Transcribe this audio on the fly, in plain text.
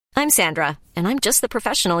I'm Sandra, and I'm just the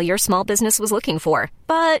professional your small business was looking for.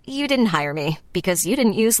 But you didn't hire me because you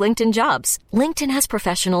didn't use LinkedIn Jobs. LinkedIn has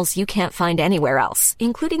professionals you can't find anywhere else,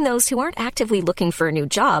 including those who aren't actively looking for a new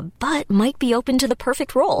job, but might be open to the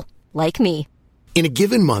perfect role, like me. In a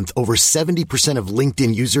given month, over 70% of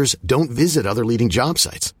LinkedIn users don't visit other leading job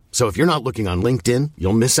sites. So if you're not looking on LinkedIn,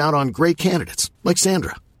 you'll miss out on great candidates like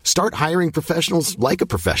Sandra. Start hiring professionals like a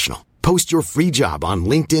professional. Post your free job on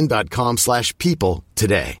linkedin.com/people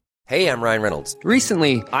today. Hey, I'm Ryan Reynolds.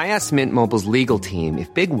 Recently, I asked Mint Mobile's legal team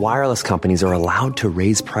if big wireless companies are allowed to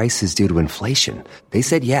raise prices due to inflation. They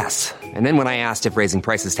said yes. And then when I asked if raising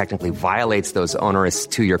prices technically violates those onerous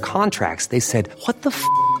 2-year contracts, they said, "What the f***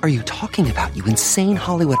 are you talking about, you insane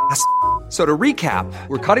Hollywood ass?" So to recap,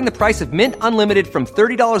 we're cutting the price of Mint Unlimited from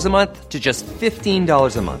 $30 a month to just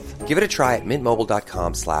 $15 a month. Give it a try at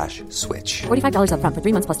mintmobile.com/switch. $45 up front for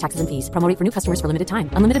 3 months plus taxes and fees. Promo rate for new customers for limited time.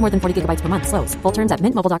 Unlimited more than 40 gigabytes per month. Slows full terms at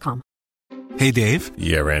mintmobile.com. Hey, Dave.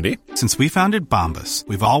 Yeah, Randy. Since we founded Bombas,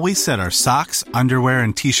 we've always said our socks, underwear,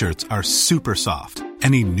 and T-shirts are super soft.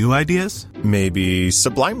 Any new ideas? Maybe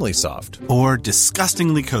sublimely soft. Or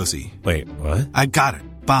disgustingly cozy. Wait, what? I got it.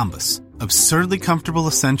 Bombas. Absurdly comfortable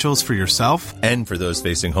essentials for yourself and for those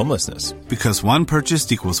facing homelessness. Because one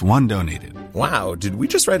purchased equals one donated. Wow, did we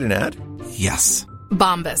just write an ad? Yes.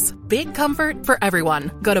 Bombas. Big comfort for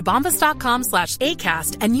everyone. Go to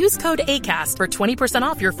bombas.com/ACAST and use code ACAST for 20%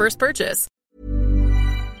 off your first purchase.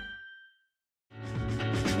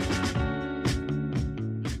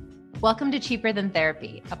 Welcome to Cheaper Than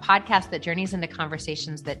Therapy, a podcast that journeys into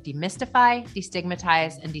conversations that demystify,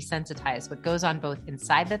 destigmatize, and desensitize what goes on both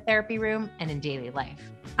inside the therapy room and in daily life.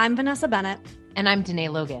 I'm Vanessa Bennett. And I'm Danae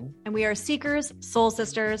Logan. And we are seekers, soul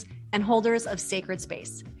sisters, and holders of sacred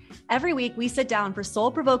space. Every week, we sit down for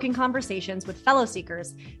soul-provoking conversations with fellow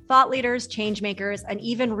seekers, thought leaders, change makers, and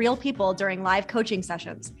even real people during live coaching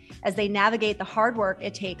sessions as they navigate the hard work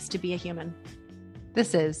it takes to be a human.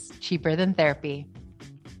 This is Cheaper Than Therapy.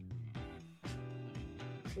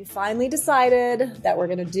 We finally decided that we're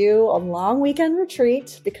going to do a long weekend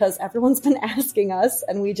retreat because everyone's been asking us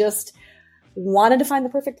and we just wanted to find the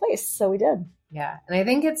perfect place. So we did. Yeah. And I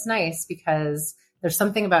think it's nice because there's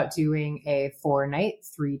something about doing a 4-night,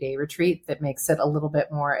 3-day retreat that makes it a little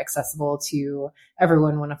bit more accessible to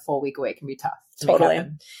everyone when a full week away can be tough to make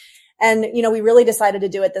happen. And, you know, we really decided to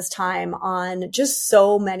do it this time on just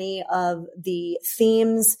so many of the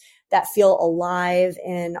themes that feel alive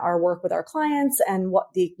in our work with our clients and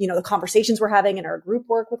what the conversations we're having in our group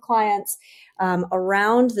work with clients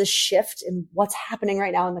around the shift in what's happening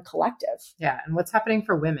right now in the collective. Yeah. And what's happening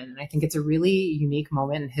for women. And I think it's a really unique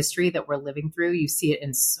moment in history that we're living through. You see it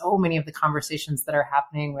in so many of the conversations that are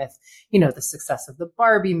happening with, the success of the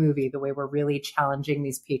Barbie movie, the way we're really challenging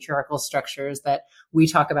these patriarchal structures that we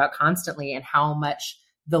talk about constantly, and how much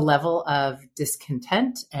the level of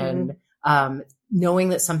discontent and knowing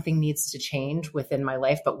that something needs to change within my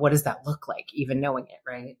life, but what does that look like, even knowing it,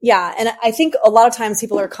 right? Yeah. And I think a lot of times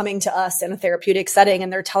people are coming to us in a therapeutic setting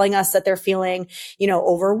and they're telling us that they're feeling,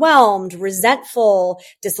 overwhelmed, resentful,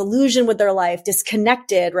 disillusioned with their life,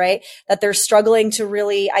 disconnected, right? That they're struggling to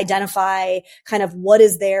really identify kind of what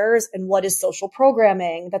is theirs and what is social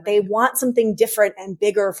programming, that they want something different and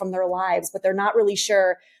bigger from their lives, but they're not really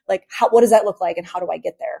sure, what does that look like and how do I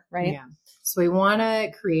get there, right? Yeah. So we want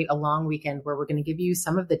to create a long weekend where we're going to give you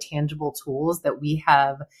some of the tangible tools that we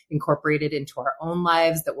have incorporated into our own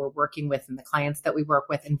lives, that we're working with and the clients that we work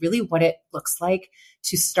with, and really what it looks like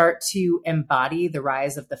to start to embody the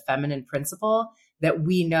rise of the feminine principle that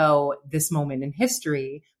we know this moment in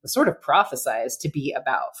history was sort of prophesized to be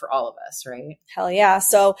about for all of us, right? Hell yeah.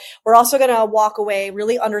 So we're also going to walk away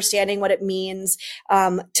really understanding what it means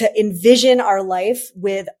to envision our life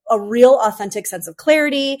with a real authentic sense of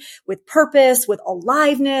clarity, with purpose, with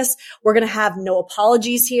aliveness. We're going to have no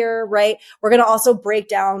apologies here, right? We're going to also break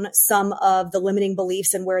down some of the limiting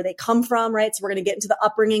beliefs and where they come from, right? So we're going to get into the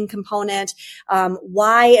upbringing component.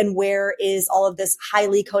 Why and where is all of this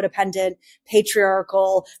highly codependent,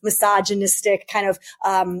 patriarchal, misogynistic kind of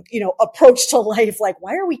approach to life?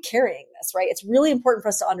 Why are we carrying this, right? It's really important for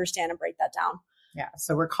us to understand and break that down. Yeah.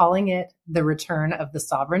 So we're calling it The Return of the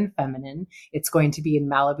Sovereign Feminine. It's going to be in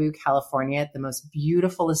Malibu, California, at the most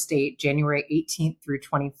beautiful estate, January 18th through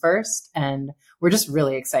 21st. And we're just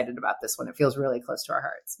really excited about this one. It feels really close to our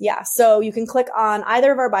hearts. Yeah. So you can click on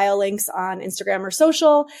either of our bio links on Instagram or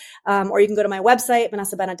social, or you can go to my website,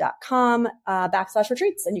 vanessabennett.com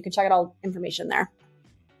 /retreats, and you can check out all information there.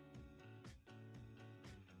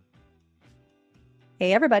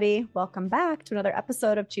 Hey, everybody. Welcome back to another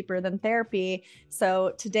episode of Cheaper Than Therapy.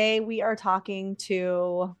 So today we are talking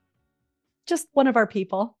to just one of our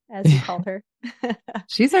people, as you called her,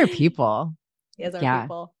 She's our people. She is our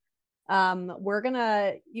people.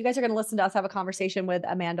 You guys are gonna listen to us have a conversation with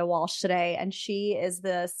Amanda Walsh today, and she is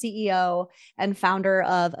the CEO and founder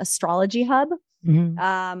of Astrology Hub.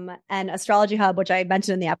 And Astrology Hub, which I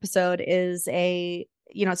mentioned in the episode, is it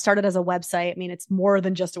started as a website. I mean, it's more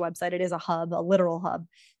than just a website. It is a hub, a literal hub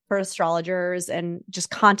for astrologers and just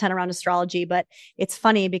content around astrology. But it's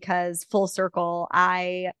funny because full circle,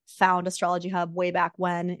 I found Astrology Hub way back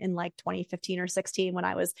when in like 2015 or 16 when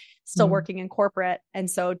I was still working in corporate.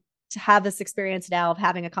 And so to have this experience now of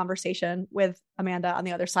having a conversation with Amanda on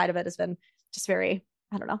the other side of it has been just very,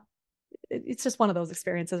 I don't know. It's just one of those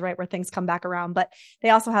experiences, right? Where things come back around. But they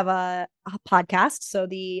also have a podcast. So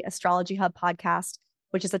the Astrology Hub podcast,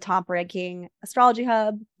 which is a top ranking astrology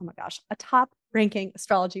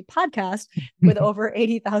podcast with over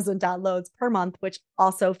 80,000 downloads per month, which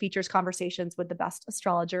also features conversations with the best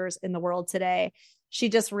astrologers in the world today. She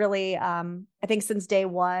just really, I think since day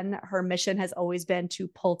one, her mission has always been to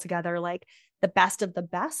pull together like the best of the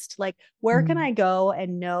best. Like, where can I go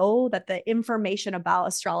and know that the information about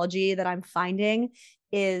astrology that I'm finding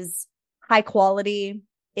is high quality,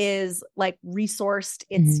 is like resourced.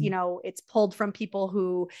 It's, it's pulled from people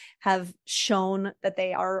who have shown that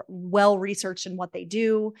they are well researched in what they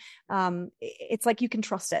do. It's like, you can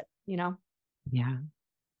trust it, Yeah.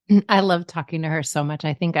 I love talking to her so much.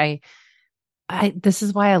 I think this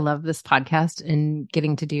is why I love this podcast and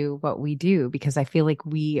getting to do what we do, because I feel like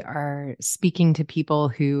we are speaking to people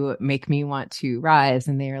who make me want to rise,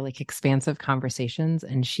 and they are like expansive conversations.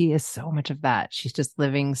 And she is so much of that. She's just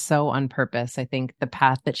living so on purpose. I think the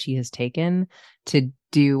path that she has taken to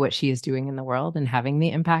do what she is doing in the world and having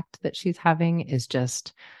the impact that she's having is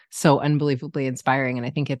just so unbelievably inspiring. And I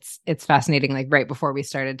think it's fascinating. Like right before we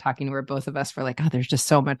started talking, where both of us were like, oh, there's just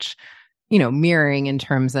so much mirroring in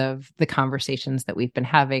terms of the conversations that we've been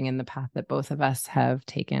having and the path that both of us have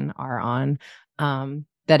taken are on.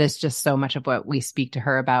 That is just so much of what we speak to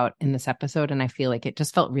her about in this episode. And I feel like it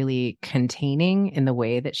just felt really containing in the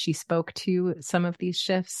way that she spoke to some of these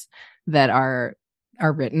shifts that are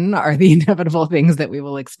written, are the inevitable things that we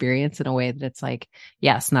will experience, in a way that it's like,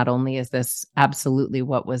 yes, not only is this absolutely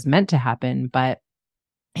what was meant to happen, but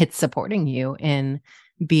it's supporting you in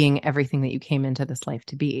being everything that you came into this life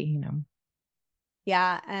to be,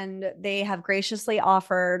 Yeah. And they have graciously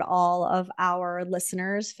offered all of our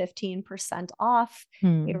listeners 15% off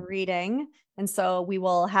a reading. And so we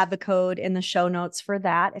will have the code in the show notes for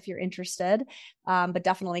that if you're interested. But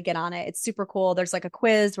definitely get on it. It's super cool. There's like a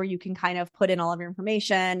quiz where you can kind of put in all of your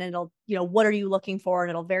information, and it'll, what are you looking for?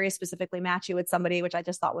 And it'll very specifically match you with somebody, which I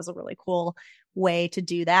just thought was a really cool way to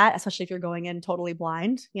do that, especially if you're going in totally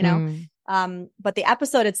blind, But the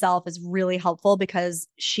episode itself is really helpful because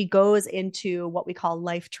she goes into what we call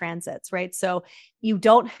life transits, right? So you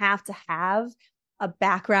don't have to have a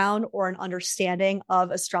background or an understanding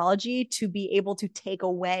of astrology to be able to take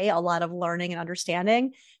away a lot of learning and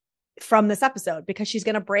understanding from this episode, because she's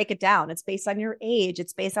going to break it down. It's based on your age.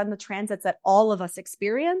 It's based on the transits that all of us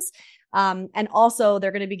experience. And also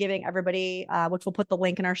they're going to be giving everybody, which we'll put the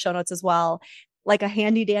link in our show notes as well, like a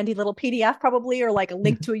handy dandy little PDF probably, or like a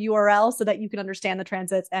link to a URL so that you can understand the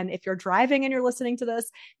transits. And if you're driving and you're listening to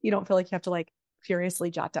this, you don't feel like you have to like furiously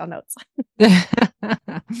jot down notes.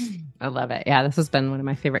 I love it. Yeah, this has been one of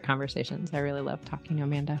my favorite conversations. I really love talking to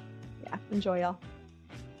Amanda. Yeah, enjoy, y'all.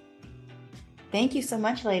 Thank you so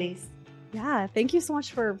much, ladies. Yeah, thank you so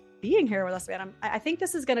much for being here with us, man. I think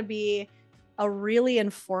this is going to be a really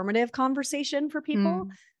informative conversation for people.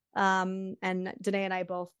 And Danae and I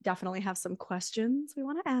both definitely have some questions we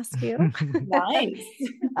want to ask you. Nice.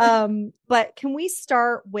 But can we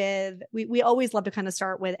start with, we always love to kind of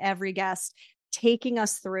start with every guest taking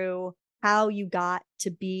us through how you got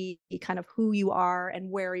to be kind of who you are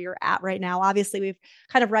and where you're at right now. Obviously, we've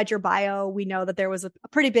kind of read your bio. We know that there was a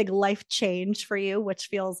pretty big life change for you, which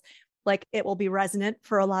feels like it will be resonant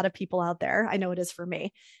for a lot of people out there. I know it is for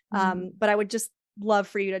me. But I would just love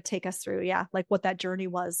for you to take us through, like what that journey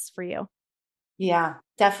was for you. Yeah,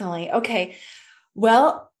 definitely. Okay.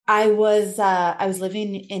 Well, I was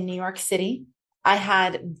living in New York City. I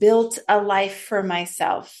had built a life for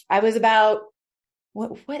myself. I was about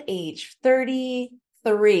what age?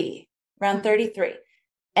 33, around 33.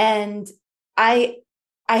 And I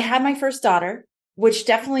had my first daughter, which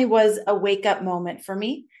definitely was a wake up moment for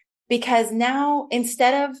me, because now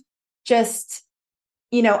instead of just,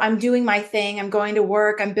 I'm doing my thing, I'm going to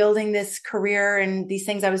work, I'm building this career and these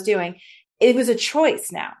things I was doing, it was a choice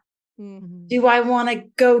now. Mm-hmm. Do I want to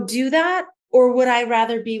go do that, or would I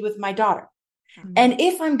rather be with my daughter? Mm-hmm. And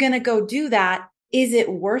if I'm going to go do that, is it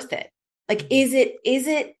worth it? Like, is it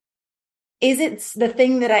the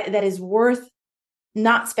thing that is worth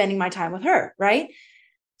not spending my time with her. Right.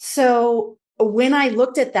 So when I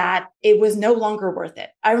looked at that, it was no longer worth it.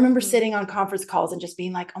 I remember sitting on conference calls and just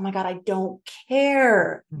being like, oh my God, I don't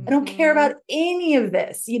care. I don't care about any of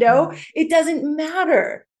this. It doesn't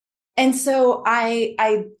matter. And so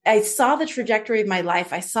I saw the trajectory of my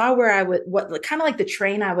life. I saw where I would, what kind of like the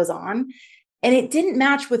train I was on, and it didn't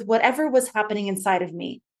match with whatever was happening inside of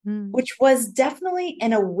me, which was definitely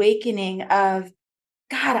an awakening of,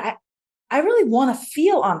 God, I really want to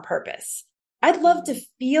feel on purpose. I'd love to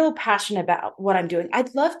feel passionate about what I'm doing.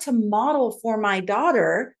 I'd love to model for my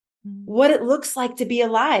daughter what it looks like to be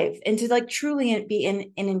alive and to like truly be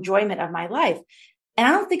in enjoyment of my life. And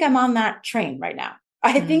I don't think I'm on that train right now.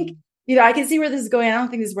 I think, I can see where this is going. I don't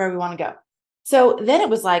think this is where we want to go. So then it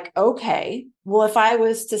was like, okay, well, if I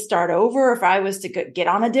was to start over, if I was to get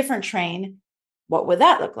on a different train, what would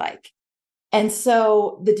that look like? And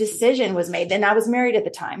so the decision was made. And I was married at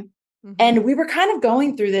the time. And we were kind of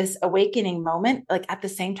going through this awakening moment, like at the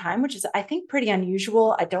same time, which is, I think, pretty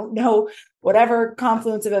unusual. I don't know whatever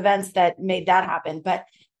confluence of events that made that happen. But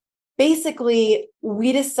basically,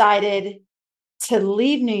 we decided to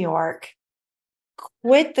leave New York,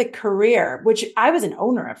 quit the career, which I was an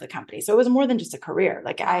owner of the company. So it was more than just a career.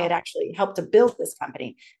 Like I had actually helped to build this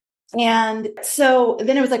company. And so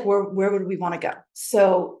then it was like, where would we want to go?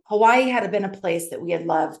 So Hawaii had been a place that we had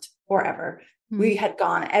loved forever. We had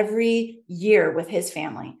gone every year with his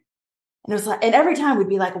family. And it was like, and every time we'd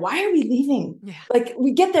be like, why are we leaving? Yeah. Like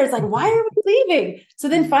we get there, it's like, why are we leaving? So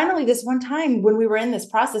then finally this one time when we were in this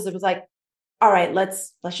process, it was like, all right,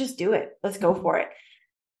 let's just do it. Let's go for it.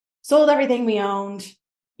 Sold everything we owned,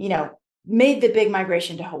 made the big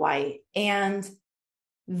migration to Hawaii. And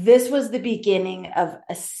this was the beginning of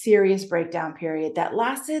a serious breakdown period that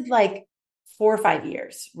lasted like 4 or 5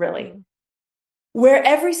 years, really, where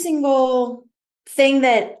every single thing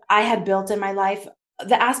that I had built in my life,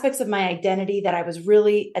 the aspects of my identity that I was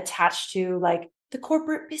really attached to, like the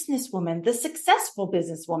corporate businesswoman, the successful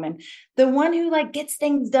businesswoman, the one who like gets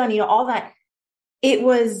things done, all that, it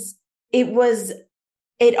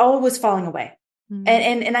all was falling away.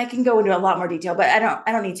 And I can go into a lot more detail, but I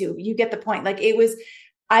don't need to. You get the point. Like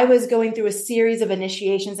I was going through a series of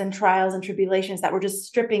initiations and trials and tribulations that were just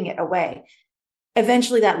stripping it away.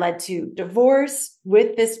 Eventually that led to divorce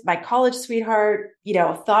with my college sweetheart,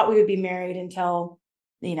 thought we would be married until,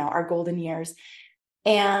 our golden years,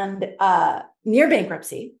 and near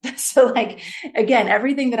bankruptcy. So like, again,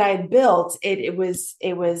 everything that I had built, it was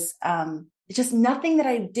just nothing that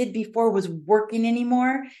I did before was working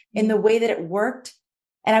anymore in the way that it worked.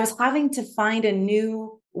 And I was having to find a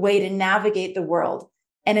new way to navigate the world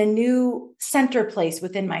and a new center place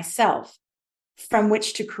within myself from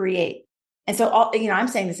which to create. And so, I'm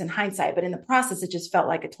saying this in hindsight, but in the process, it just felt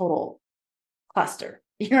like a total cluster.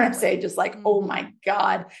 You know what I'm saying? Just like, oh my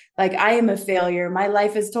God, like I am a failure. My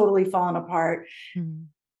life has totally fallen apart.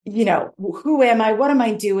 Who am I? What am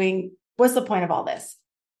I doing? What's the point of all this?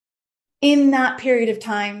 In that period of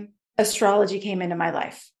time, astrology came into my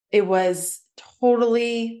life. It was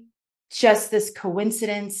totally just this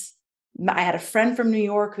coincidence. I had a friend from New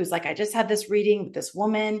York who's like, I just had this reading with this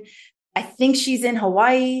woman. I think she's in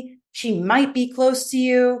Hawaii. She might be close to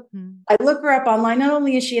you. I look her up online. Not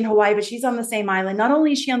only is she in Hawaii, but she's on the same island. Not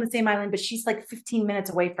only is she on the same island, but she's like 15 minutes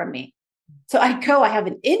away from me. So I have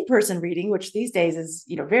an in-person reading, which these days is,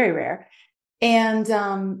 very rare.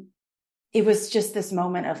 And it was just this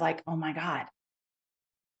moment of like, oh my God,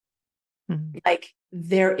 like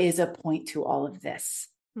there is a point to all of this.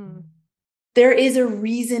 There is a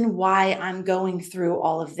reason why I'm going through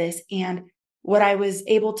all of this. And what I was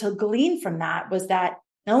able to glean from that was that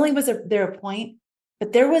not only was there a point,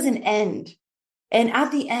 but there was an end. And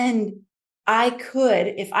at the end, I could,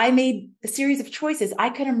 if I made a series of choices,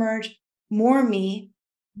 I could emerge more me,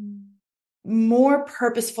 more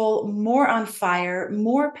purposeful, more on fire,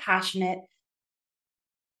 more passionate,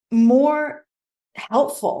 more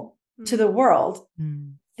helpful to the world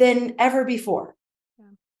than ever before.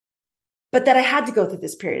 But that I had to go through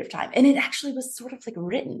this period of time. And it actually was sort of like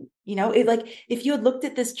written, it like, if you had looked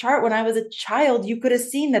at this chart when I was a child, you could have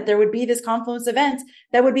seen that there would be this confluence of events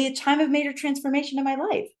that would be a time of major transformation in my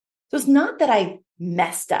life. So it's not that I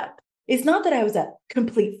messed up. It's not that I was a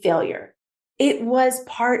complete failure. It was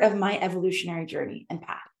part of my evolutionary journey and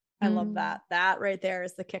path. I love that. That right there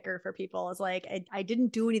is the kicker for people. It's like, I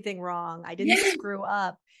didn't do anything wrong. I didn't screw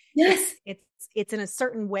up. Yes. It's in a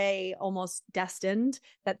certain way almost destined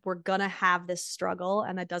that we're going to have this struggle.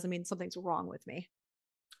 And that doesn't mean something's wrong with me.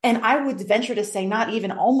 And I would venture to say not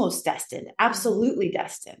even almost destined, absolutely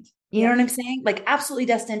destined. You know what I'm saying? Like absolutely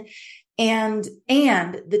destined. And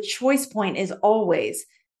the choice point is always,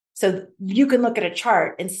 So you can look at a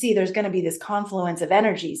chart and see there's going to be this confluence of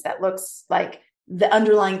energies that looks like the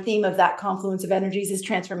underlying theme of that confluence of energies is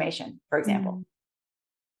transformation, for example.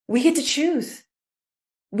 We get to choose.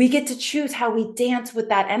 We get to choose how we dance with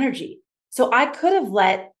that energy. So I could have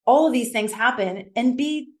let all of these things happen and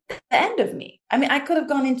be the end of me. I mean, I could have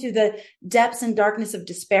gone into the depths and darkness of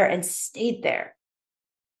despair and stayed there.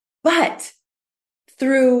 But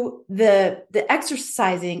through the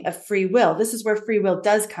exercising of free will, this is where free will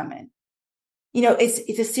does come in. You know, it's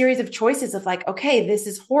a series of choices of like, okay, this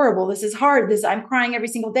is horrible. This is hard. I'm crying every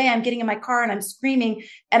single day. I'm getting in my car and I'm screaming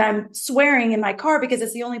and I'm swearing in my car because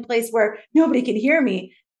it's the only place where nobody can hear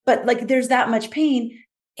me. But like, there's that much pain.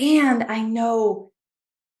 And I know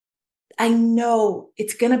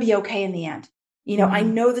it's going to be okay in the end. You know, I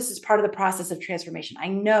know this is part of the process of transformation. I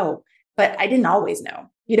know, but I didn't always know.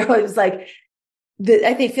 You know, it was like,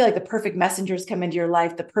 I feel like the perfect messengers come into your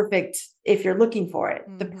life, the perfect, if you're looking for it,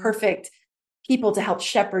 the perfect people to help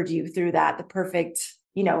shepherd you through that, the perfect,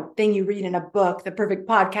 you know, thing you read in a book, the perfect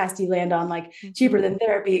podcast you land on, like Cheaper Than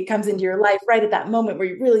Therapy, it comes into your life right at that moment where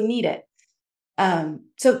you really need it.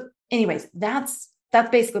 So anyways, that's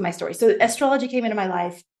basically my story. So astrology came into my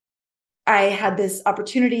life. I had this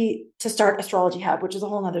opportunity to start Astrology Hub, which is a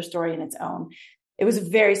whole nother story in its own. It was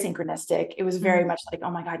very synchronistic. It was very much like,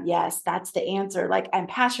 oh my God, yes, that's the answer. Like, I'm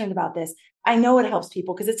passionate about this. I know it helps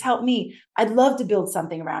people because it's helped me. I'd love to build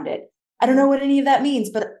something around it. I don't know what any of that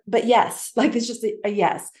means, but yes, like it's just a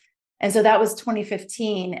yes. And so that was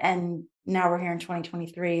 2015. And now we're here in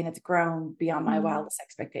 2023 and it's grown beyond my wildest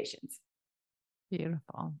expectations.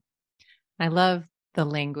 Beautiful. I love the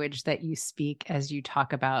language that you speak as you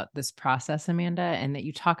talk about this process, Amanda, and that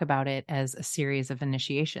you talk about it as a series of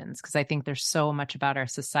initiations. Because I think there's so much about our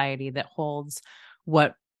society that holds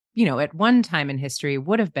what, you know, at one time in history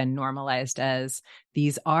would have been normalized as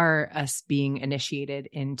these are us being initiated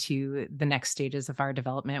into the next stages of our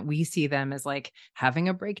development. We see them as like having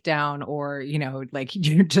a breakdown or, you know, like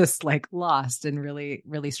you're just like lost and really,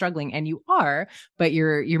 really struggling. And you are, but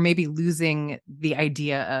you're maybe losing the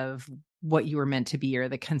idea of what you were meant to be or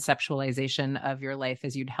the conceptualization of your life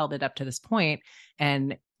as you'd held it up to this point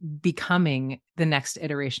and becoming the next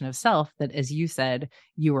iteration of self that, as you said,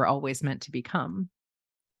 you were always meant to become.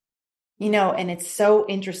 You know, and it's so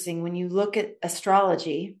interesting when you look at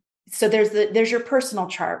astrology. So there's your personal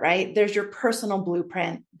chart, right? There's your personal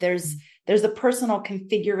blueprint. There's the personal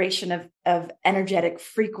configuration of energetic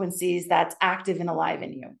frequencies that's active and alive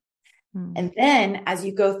in you. And then as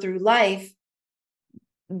you go through life,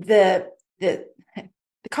 the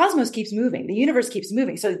cosmos keeps moving, the universe keeps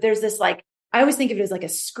moving. So there's this, like, I always think of it as like a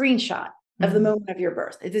screenshot of the moment of your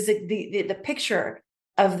birth. It is the picture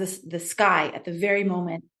of the sky at the very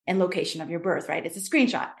moment and location of your birth, right? It's a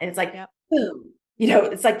screenshot and it's like, boom, you know,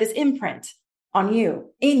 it's like this imprint on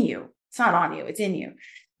you, in you. It's not on you, it's in you.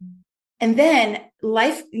 And then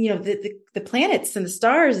life, you know, the planets and the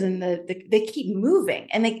stars and they keep moving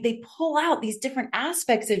and they pull out these different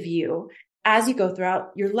aspects of you as you go throughout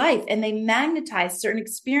your life, and they magnetize certain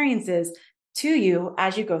experiences to you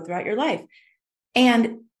as you go throughout your life.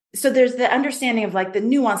 And so there's the understanding of like the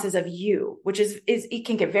nuances of you, which is it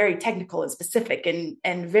can get very technical and specific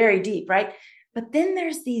and very deep, right? But then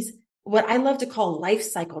there's these, what I love to call life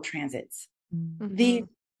cycle transits.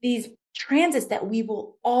 These transits that we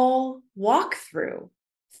will all walk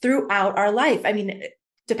throughout our life. I mean,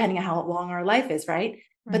 depending on how long our life is, right?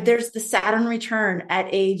 But there's the Saturn return at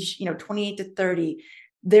age, 28 to 30.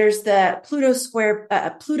 There's the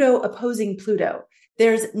Pluto opposing Pluto.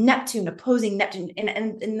 There's Neptune opposing Neptune.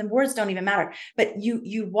 And the words don't even matter, but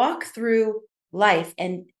you walk through life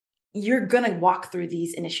and you're going to walk through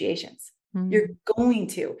these initiations. You're going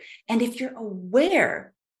to. And if you're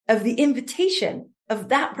aware of the invitation of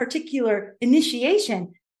that particular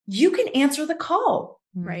initiation, you can answer the call,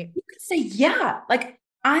 right? You can say, yeah, like,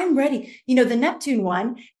 I'm ready. You know, the Neptune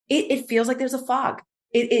one, it feels like there's a fog.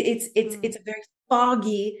 It's a very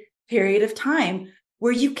foggy period of time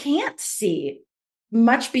where you can't see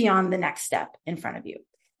much beyond the next step in front of you.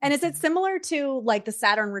 And is it similar to like the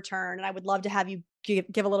Saturn return? And I would love to have you give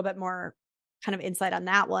a little bit more kind of insight on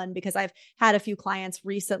that one, because I've had a few clients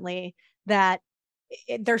recently that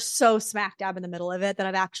they're so smack dab in the middle of it that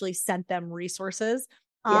I've actually sent them resources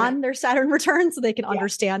on their Saturn return so they can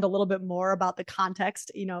understand a little bit more about the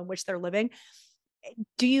context, in which they're living.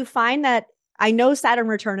 Do you find that, I know Saturn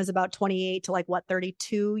return is about 28 to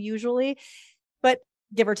 32 usually, but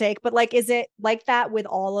give or take, but is it like that with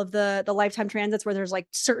all of the lifetime transits where there's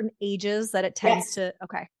certain ages that it tends to,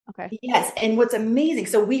 okay. Yes. And what's amazing,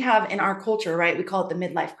 so we have in our culture, right, we call it the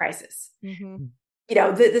midlife crisis.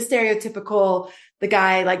 the stereotypical, the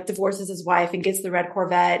guy like divorces his wife and gets the red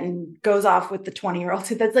Corvette and goes off with the 20-year-old.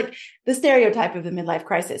 That's like the stereotype of the midlife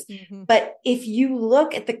crisis. Mm-hmm. But if you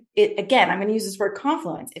look at again, I'm going to use this word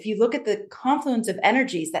confluence. If you look at the confluence of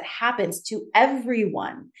energies that happens to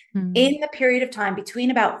everyone in the period of time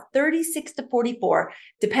between about 36 to 44,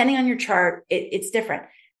 depending on your chart, it's different.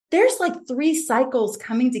 There's like 3 cycles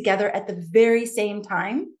coming together at the very same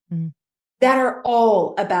time that are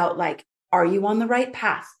all about like, are you on the right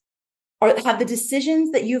path? Or have the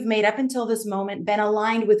decisions that you've made up until this moment been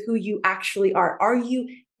aligned with who you actually are? Are you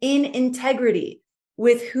in integrity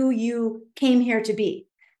with who you came here to be?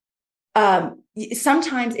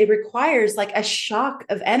 Sometimes it requires like a shock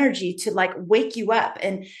of energy to like wake you up.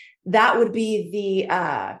 And that would be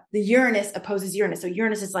the Uranus opposes Uranus. So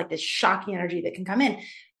Uranus is like this shocking energy that can come in.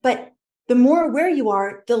 But the more aware you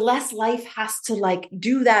are, the less life has to like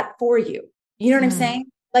do that for you. You know what I'm saying?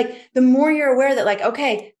 Like the more you're aware that like,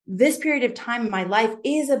 okay, this period of time in my life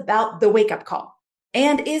is about the wake up call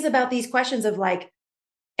and is about these questions of like,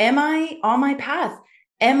 am I on my path?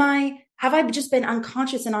 Have I just been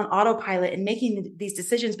unconscious and on autopilot and making these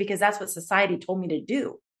decisions because that's what society told me to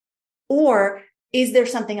do? Or is there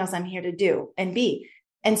something else I'm here to do and be?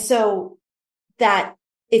 And so that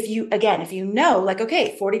if you know, like,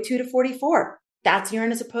 okay, 42 to 44, that's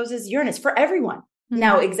Uranus opposes Uranus for everyone.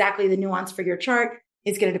 Now, exactly the nuance for your chart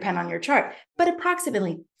is going to depend on your chart, but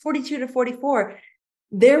approximately 42 to 44,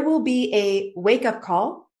 there will be a wake up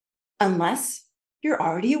call unless you're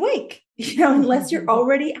already awake, unless you're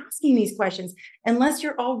already asking these questions, unless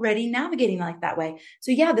you're already navigating like that way.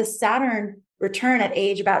 So yeah, the Saturn return at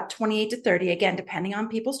age about 28 to 30, again, depending on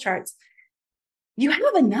people's charts, you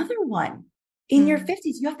have another one in your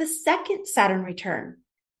 50s, you have the second Saturn return.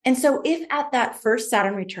 And so if at that first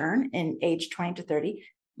Saturn return in age 20 to 30,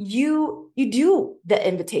 you do the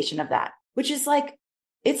invitation of that, which is like,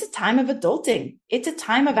 it's a time of adulting. It's a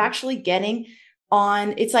time of actually getting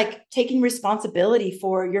on. It's like taking responsibility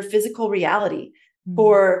for your physical reality,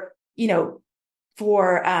 for getting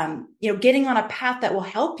on a path that will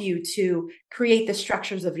help you to create the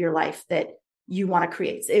structures of your life that you want to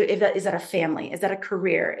create. Is that a family? Is that a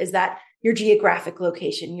career? Is that your geographic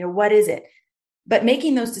location? What is it? But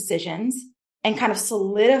making those decisions and kind of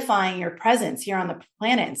solidifying your presence here on the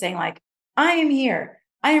planet and saying like, I am here.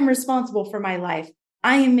 I am responsible for my life.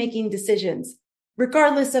 I am making decisions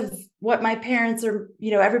regardless of what my parents or,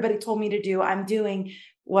 everybody told me to do. I'm doing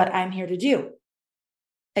what I'm here to do.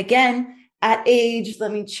 Again, at age,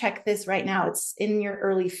 let me check this right now. It's in your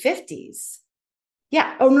early 50s.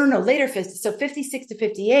 Yeah. Oh, no, later 50s. So 56 to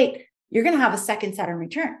 58, you're going to have a second Saturn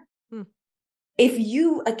return. If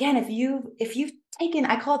you've taken,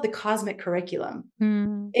 I call it the cosmic curriculum.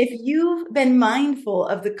 If you've been mindful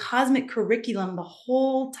of the cosmic curriculum the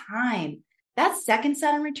whole time, that second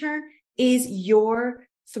Saturn return is your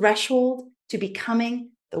threshold to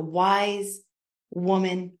becoming the wise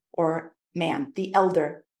woman or man, the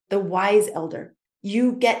elder, the wise elder.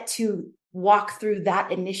 You get to walk through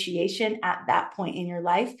that initiation at that point in your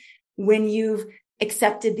life when you've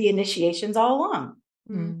accepted the initiations all along.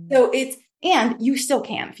 So and you still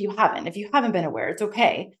can if you haven't been aware, it's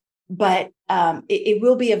okay. But it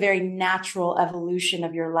will be a very natural evolution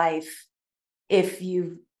of your life if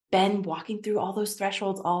you've been walking through all those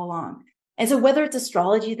thresholds all along. And so whether it's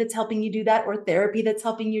astrology that's helping you do that or therapy that's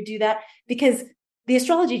helping you do that, because the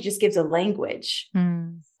astrology just gives a language,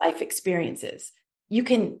 life experiences. You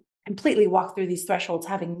can completely walk through these thresholds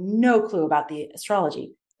having no clue about the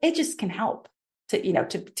astrology. It just can help to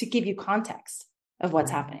give you context of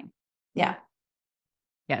what's happening. Yeah.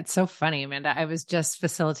 Yeah, it's so funny, Amanda. I was just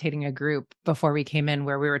facilitating a group before we came in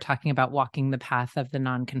where we were talking about walking the path of the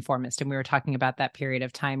nonconformist. And we were talking about that period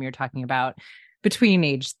of time you're talking about between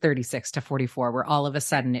age 36 to 44, where all of a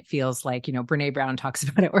sudden it feels like, Brene Brown talks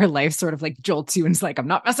about it, where life sort of like jolts you and it's like, I'm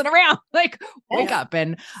not messing around, like wake up.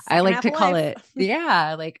 And I like to call it,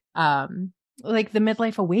 like the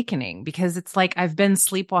midlife awakening, because it's like I've been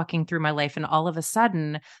sleepwalking through my life and all of a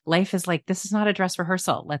sudden life is like, this is not a dress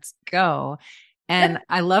rehearsal. Let's go. And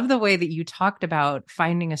I love the way that you talked about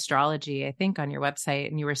finding astrology, I think on your website,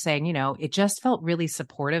 and you were saying, it just felt really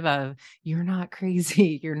supportive of, you're not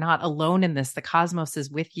crazy. You're not alone in this. The cosmos is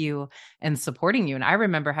with you and supporting you. And I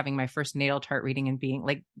remember having my first natal chart reading and being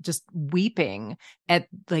like, just weeping at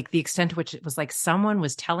like the extent to which it was like someone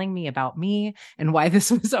was telling me about me and why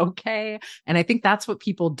this was okay. And I think that's what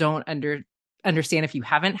people don't understand if you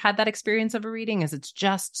haven't had that experience of a reading, is it's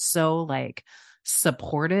just so like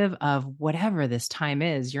supportive of whatever this time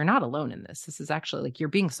is. You're not alone in this. This is actually like you're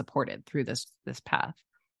being supported through this path.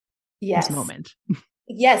 Yes. This moment.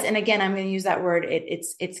 Yes. And again, I'm going to use that word.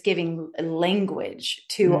 It's giving language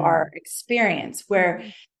to our experience where,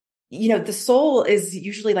 the soul is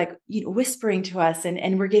usually like, whispering to us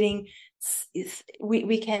and we're getting,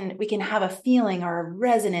 we can have a feeling or a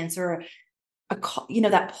resonance or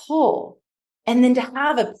that pull. And then to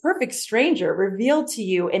have a perfect stranger reveal to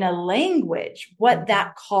you in a language what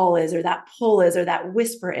that call is, or that pull is, or that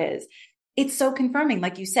whisper is, it's so confirming,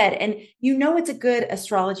 like you said. And it's a good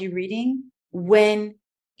astrology reading when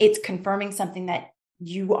it's confirming something that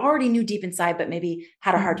you already knew deep inside, but maybe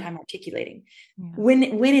had a hard time articulating. Yeah.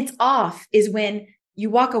 When it's off is when you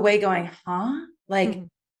walk away going, like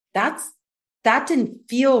that didn't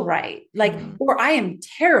feel right. Like, or I am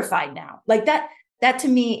terrified now. Like that to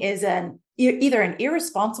me is either an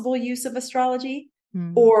irresponsible use of astrology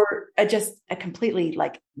or just a completely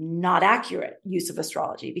like not accurate use of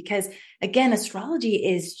astrology. Because again, astrology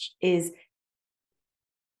is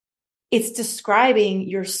it's describing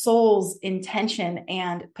your soul's intention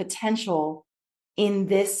and potential in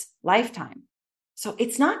this lifetime. So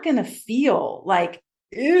it's not going to feel like,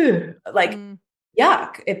 yuck,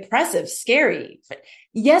 oppressive, scary. But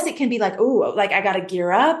yes, it can be like, oh, like I got to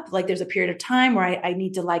gear up. Like there's a period of time where I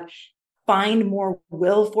need to like find more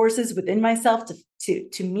will forces within myself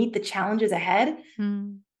to meet the challenges ahead.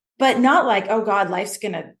 But not like, oh God, it's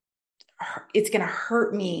going to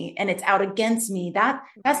hurt me and it's out against me.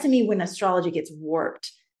 That's to me when astrology gets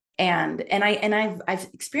warped. And I've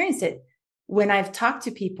experienced it when I've talked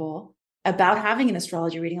to people about having an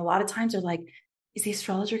astrology reading. A lot of times they're like, is the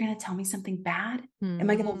astrologer going to tell me something bad? Am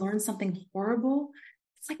I going to learn something horrible?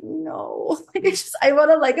 It's like, no, I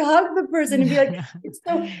want to like hug the person and be like,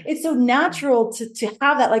 it's so natural to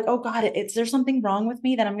have that, like, oh God, there's something wrong with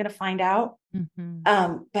me that I'm going to find out.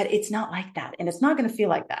 But it's not like that. And it's not going to feel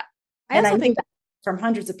like that. I think that from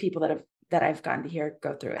hundreds of people that I've gotten to hear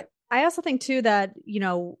go through it. I also think too that,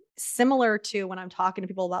 similar to when I'm talking to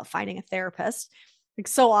people about finding a therapist, like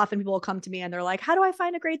so often people will come to me and they're like, how do I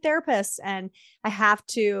find a great therapist? And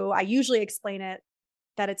I usually explain it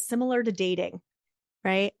that it's similar to dating,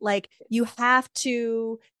 right? Like you have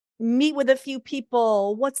to meet with a few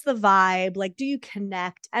people. What's the vibe? Like, do you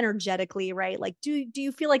connect energetically, right? Like, do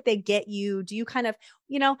you feel like they get you? Do you kind of,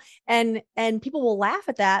 and people will laugh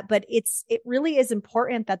at that, but it really is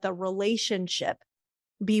important that the relationship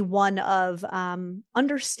be one of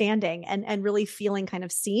understanding and really feeling kind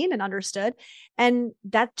of seen and understood. And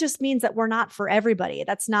that just means that we're not for everybody.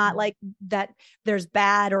 That's not like that there's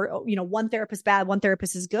bad or, one therapist bad, one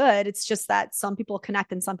therapist is good. It's just that some people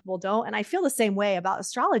connect and some people don't. And I feel the same way about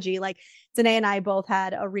astrology. Like Danae and I both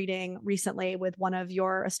had a reading recently with one of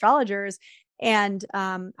your astrologers. And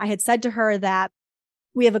I had said to her that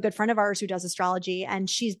we have a good friend of ours who does astrology and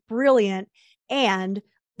she's brilliant. And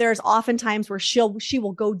there's often times where she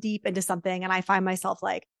will go deep into something and I find myself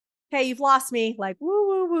like, hey, you've lost me. Like, woo,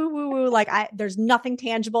 woo, woo, woo, woo. Like there's nothing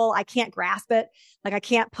tangible. I can't grasp it. Like I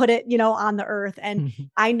can't put it, on the earth. And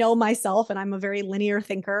I know myself and I'm a very linear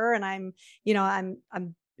thinker and I'm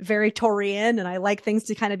very Taurian and I like things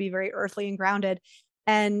to kind of be very earthly and grounded.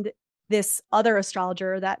 And this other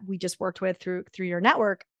astrologer that we just worked with through your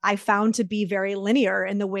network, I found to be very linear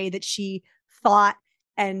in the way that she thought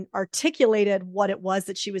and articulated what it was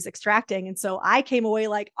that she was extracting. And so I came away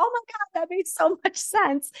like, oh my God, that made so much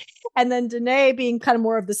sense. And then Danae, being kind of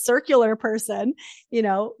more of the circular person,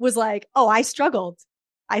 was like, oh, I struggled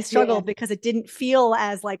because it didn't feel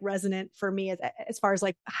as like resonant for me as far as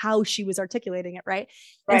like how she was articulating it. Right.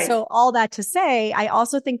 And so all that to say, I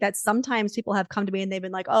also think that sometimes people have come to me and they've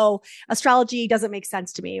been like, oh, astrology doesn't make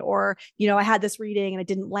sense to me. Or, I had this reading and it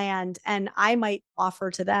didn't land. And I might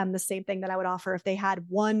offer to them the same thing that I would offer if they had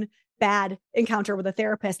one bad encounter with a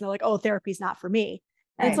therapist and they're like, oh, therapy's not for me.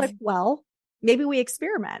 And it's like, well, maybe we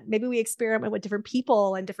experiment. Maybe we experiment with different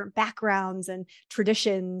people and different backgrounds and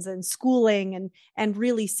traditions and schooling and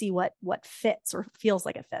really see what fits or feels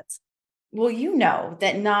like it fits. Well,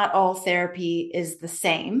 that not all therapy is the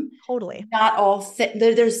same. Totally. Not all,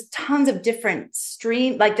 there's tons of different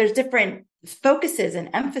like there's different focuses and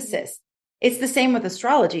emphasis. It's the same with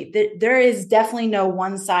astrology. There is definitely no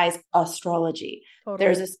one size astrology.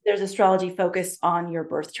 Totally. There's astrology focused on your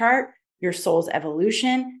birth chart, your soul's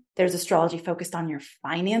evolution. There's astrology focused on your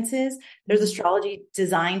finances. There's astrology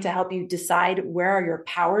designed to help you decide where are your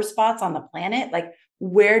power spots on the planet. Like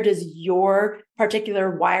where does your particular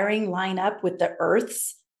wiring line up with the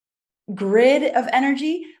Earth's grid of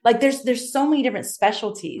energy? Like there's so many different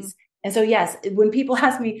specialties. And so, yes, when people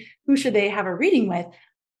ask me, who should they have a reading with?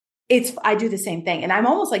 I do the same thing. And I'm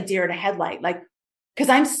almost like deer in a headlight, like, cause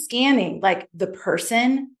I'm scanning like the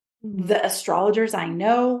person, the astrologers I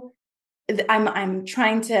know, I'm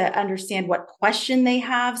trying to understand what question they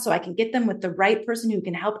have so I can get them with the right person who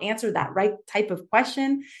can help answer that right type of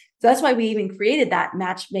question. So that's why we even created that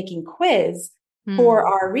matchmaking quiz for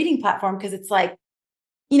our reading platform. Cause it's like,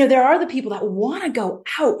 there are the people that want to go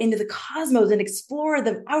out into the cosmos and explore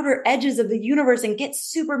the outer edges of the universe and get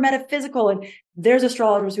super metaphysical. And there's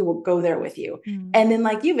astrologers who will go there with you. And then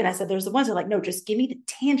like you, Vanessa, there's the ones who are like, no, just give me the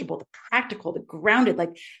tangible, the practical, the grounded.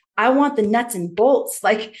 Like I want the nuts and bolts.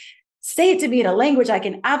 Like say it to me in a language I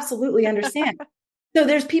can absolutely understand. So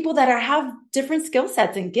there's people that have different skill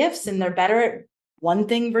sets and gifts, and they're better at one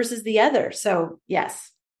thing versus the other. So yes.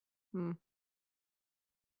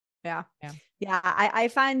 Yeah. I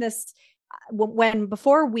find this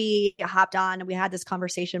before we hopped on and we had this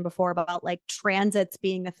conversation before about like transits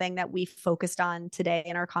being the thing that we focused on today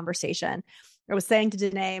in our conversation. I was saying to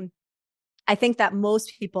Danae, I think that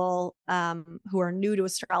most people who are new to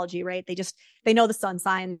astrology, right? They know the sun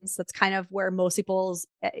signs. That's kind of where most people's,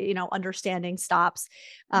 understanding stops.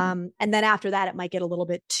 And then after that, it might get a little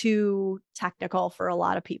bit too technical for a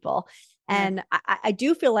lot of people. And I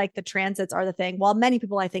do feel like the transits are the thing. While many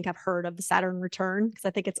people, I think, have heard of the Saturn return, because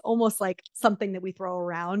I think it's almost like something that we throw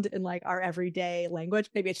around in like our everyday language.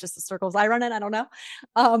 Maybe it's just the circles I run in. I don't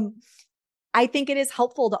know. I think it is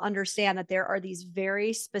helpful to understand that there are these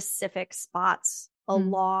very specific spots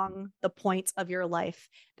along the points of your life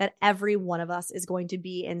that every one of us is going to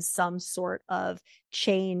be in some sort of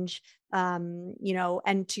change. And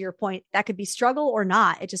to your point, that could be struggle or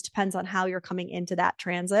not. It just depends on how you're coming into that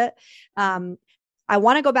transit. I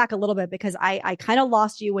want to go back a little bit because I kind of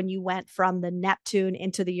lost you when you went from the Neptune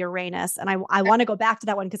into the Uranus. And I want to go back to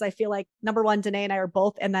that one because I feel like number one, Danae and I are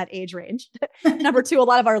both in that age range. Number two, a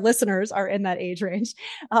lot of our listeners are in that age range.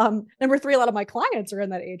 Number three, a lot of my clients are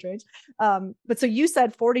in that age range. But so you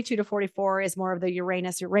said 42 to 44 is more of the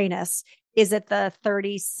Uranus. Is it the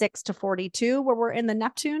 36 to 42 where we're in the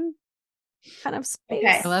Neptune kind of space?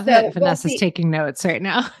 Okay. I love that Vanessa's taking notes right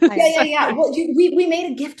now. Yeah. Well, we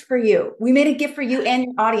made a gift for you. We made a gift for you and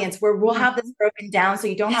your audience where we'll have this broken down so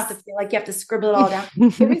you don't have to feel like you have to scribble it all down.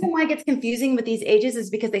 The reason why it gets confusing with these ages is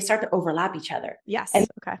because they start to overlap each other. Yes. And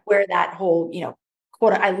where that whole,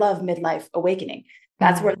 quote, I love midlife awakening.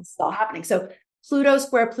 That's where this is all happening. So Pluto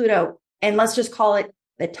square Pluto, and let's just call it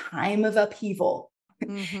the time of upheaval,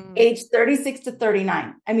 age 36 to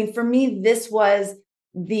 39. I mean, for me, this was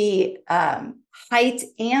the height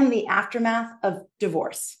and the aftermath of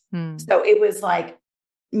divorce. So it was like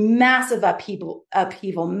massive upheaval,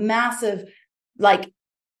 massive, like,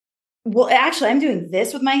 well, actually I'm doing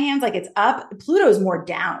this with my hands. Like it's up. Pluto's more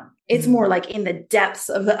down. It's more like in the depths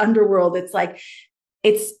of the underworld. It's like,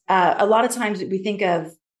 it's a lot of times we think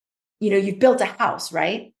of, you've built a house,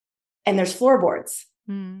 right? And there's floorboards.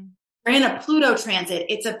 We're in a Pluto transit.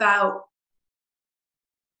 It's about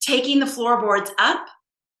taking the floorboards up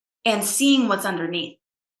and seeing what's underneath.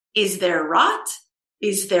 Is there rot?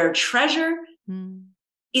 Is there treasure?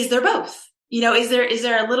 Is there both? Is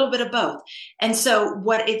there a little bit of both? And so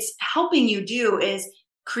what it's helping you do is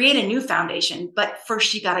create a new foundation. But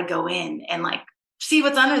first you got to go in and like see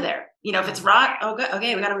what's under there. If it's rot,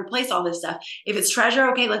 okay, we got to replace all this stuff. If it's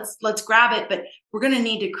treasure, okay, let's grab it. But we're going to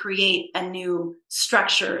need to create a new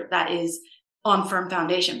structure that is on firm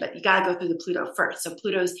foundation. But you got to go through the Pluto first. So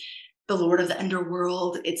Pluto's the Lord of the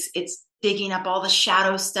underworld. It's digging up all the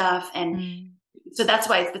shadow stuff. And so that's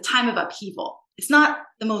why it's the time of upheaval. It's not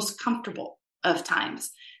the most comfortable of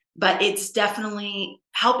times, but it's definitely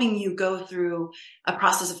helping you go through a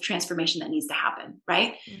process of transformation that needs to happen.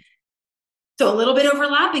 Right. So a little bit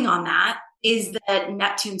overlapping on that is the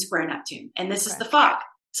Neptune square Neptune. And this is the fog.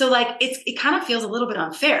 So like, it kind of feels a little bit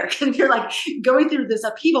unfair because you're like going through this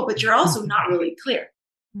upheaval, but you're also not really clear.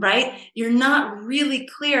 Right? You're not really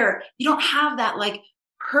clear. You don't have that like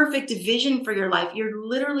perfect vision for your life. You're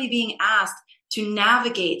literally being asked to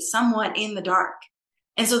navigate somewhat in the dark.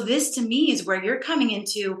 And so this to me is where you're coming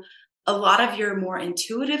into a lot of your more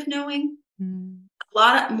intuitive knowing, a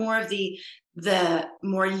lot more of the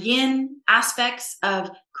more yin aspects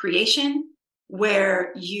of creation,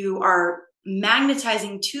 where you are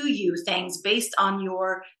magnetizing to you things based on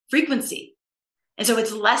your frequency. And so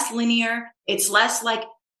it's less linear. It's less like,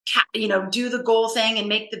 do the goal thing and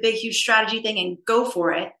make the big, huge strategy thing and go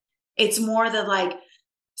for it. It's more the like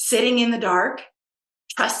sitting in the dark,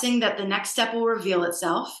 trusting that the next step will reveal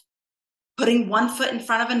itself, putting one foot in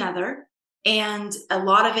front of another. And a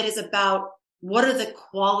lot of it is about what are the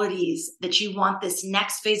qualities that you want this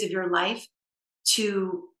next phase of your life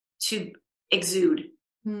to exude?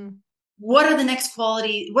 What are the next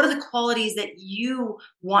quality? What are the qualities that you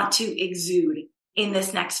want to exude in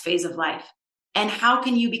this next phase of life? And how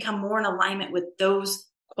can you become more in alignment with those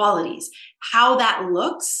qualities. How that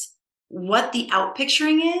looks, what the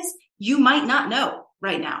outpicturing is, you might not know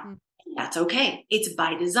right now. That's okay. It's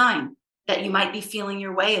by design that you might be feeling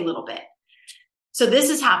your way a little bit. So this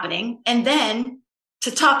is happening. And then to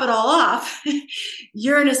top it all off,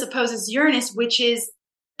 Uranus opposes Uranus, which is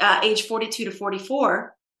age 42 to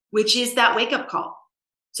 44, which is that wake up call.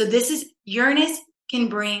 So this is Uranus can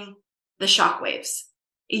bring the shockwaves.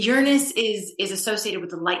 Uranus is associated with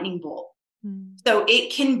the lightning bolt. So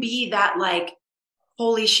it can be that like,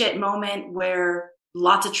 holy shit moment where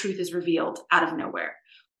lots of truth is revealed out of nowhere,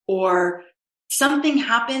 or something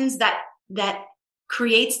happens that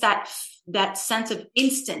creates that sense of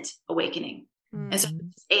instant awakening. And so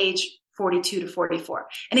it's age 42 to 44.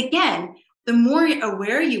 And again, the more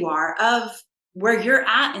aware you are of where you're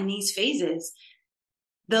at in these phases,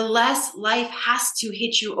 the less life has to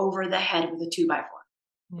hit you over the head with a 2x4.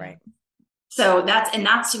 Right. So that's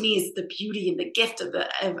to me is the beauty and the gift of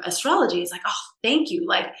astrology. It's like, oh, thank you.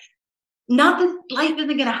 Like, not that life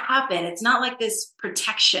isn't going to happen. It's not like this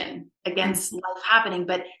protection against life happening,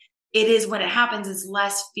 but it is when it happens, it's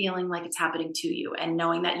less feeling like it's happening to you and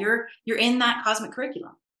knowing that you're in that cosmic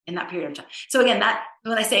curriculum in that period of time. So again, that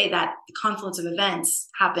when I say that the confluence of events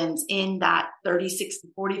happens in that 36 to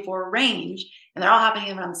 44 range, and they're all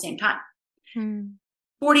happening around the same time.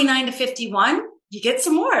 49 to 51, you get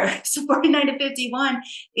some more. So 49 to 51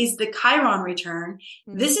 is the Chiron return.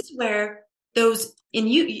 This is where those, in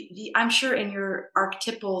you, I'm sure in your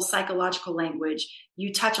archetypal psychological language,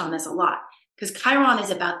 you touch on this a lot, because Chiron is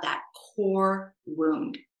about that core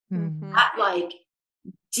wound, that like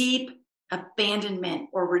deep abandonment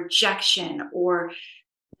or rejection or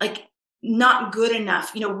like not good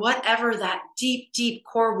enough, whatever that deep, deep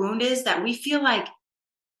core wound is that we feel like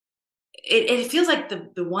it feels like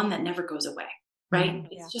the one that never goes away, right?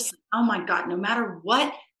 It's just, oh my God, no matter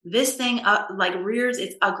what this thing like rears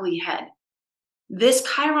its ugly head, this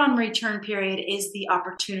Chiron return period is the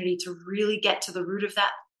opportunity to really get to the root of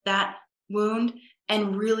that wound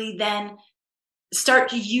and really then start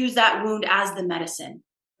to use that wound as the medicine,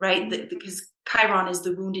 right? Because Chiron is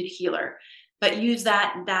the wounded healer, but use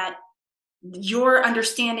that your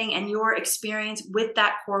understanding and your experience with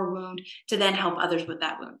that core wound to then help others with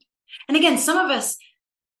that wound. And again, some of us,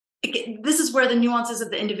 this is where the nuances of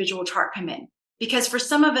the individual chart come in, because for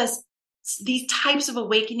some of us, these types of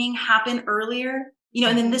awakening happen earlier,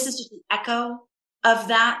 and then this is just an echo of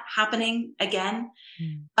that happening again.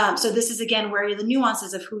 So this is again where the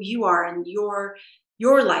nuances of who you are and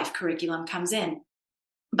your life curriculum comes in.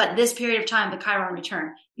 But this period of time, the Chiron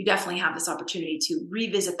return, you definitely have this opportunity to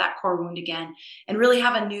revisit that core wound again and really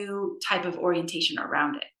have a new type of orientation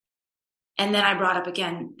around it. And then I brought up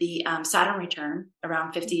again the Saturn return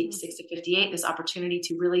around 56 to 58, this opportunity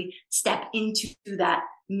to really step into that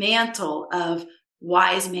mantle of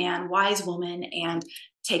wise man, wise woman, and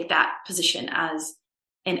take that position as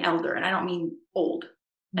an elder. And I don't mean old.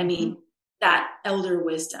 I mean that elder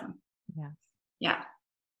wisdom. Yeah.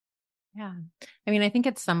 I mean, I think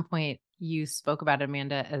at some point you spoke about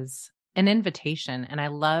Amanda as an invitation. And I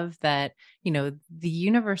love that, the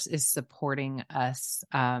universe is supporting us,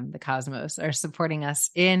 the cosmos are supporting us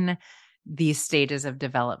in these stages of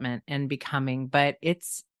development and becoming, but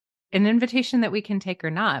it's an invitation that we can take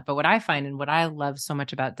or not. But what I find and what I love so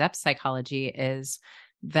much about depth psychology is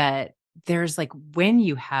that there's like, when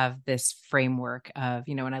you have this framework of,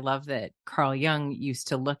 and I love that Carl Jung used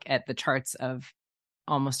to look at the charts of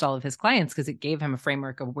almost all of his clients because it gave him a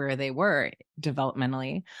framework of where they were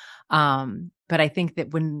developmentally. But I think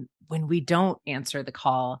that when we don't answer the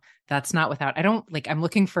call, that's not without, I'm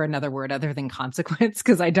looking for another word other than consequence,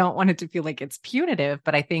 because I don't want it to feel like it's punitive,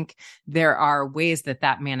 but I think there are ways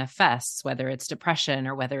that manifests, whether it's depression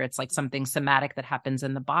or whether it's like something somatic that happens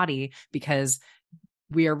in the body, because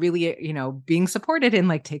we are really, being supported in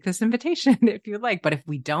like, take this invitation if you like. But if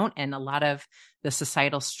we don't, and a lot of the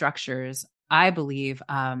societal structures, I believe,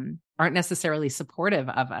 aren't necessarily supportive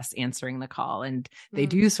of us answering the call. And they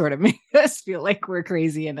do sort of make us feel like we're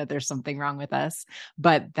crazy and that there's something wrong with us.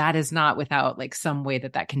 But that is not without like some way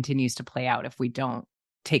that continues to play out if we don't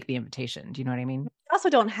take the invitation. Do you know what I mean? We also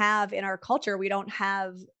don't have in our culture, we don't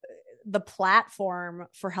have the platform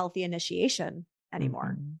for healthy initiation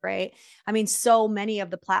anymore, right? I mean, so many of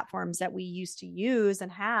the platforms that we used to use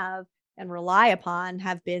and have and rely upon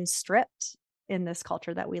have been stripped in this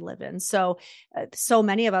culture that we live in. So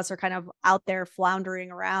many of us are kind of out there floundering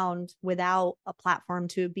around without a platform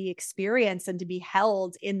to be experienced and to be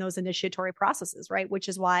held in those initiatory processes, right? Which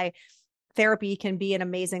is why therapy can be an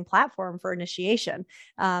amazing platform for initiation.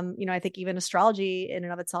 I think even astrology in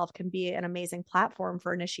and of itself can be an amazing platform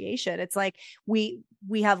for initiation. It's like we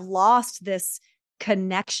have lost this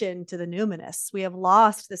connection to the numinous. We have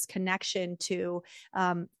lost this connection to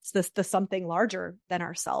the something larger than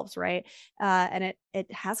ourselves, right? And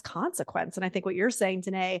it has consequence. And I think what you're saying,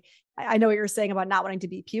 Danae, I know what you're saying about not wanting to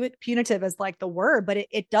be punitive as like the word, but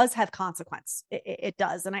it does have consequence. It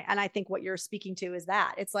does. And I think what you're speaking to is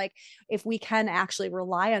that it's like, if we can actually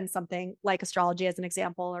rely on something like astrology as an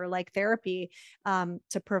example, or like therapy,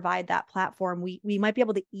 to provide that platform, we might be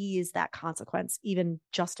able to ease that consequence even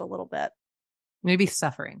just a little bit. Maybe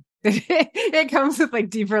suffering. It comes with like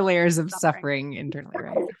deeper layers of suffering internally,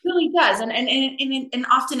 right? It really does. And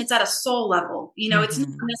often it's at a soul level, it's not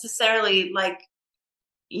necessarily like,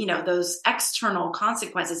 those external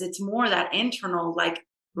consequences. It's more that internal, like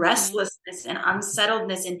restlessness and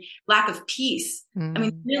unsettledness and lack of peace. I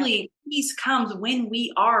mean, really, peace comes when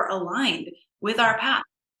we are aligned with our path.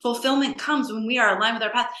 Fulfillment comes when we are aligned with our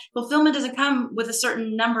path. Fulfillment doesn't come with a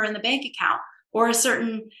certain number in the bank account or a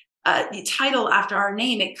certain title after our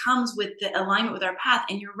name. It comes with the alignment with our path.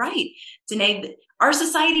 And you're right, Danae, our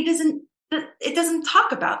society doesn't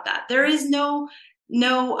talk about that. There is no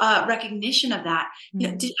recognition of that.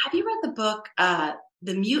 Have you read the book,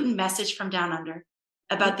 The Mutant Message from Down Under,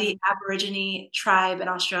 about the Aborigine tribe in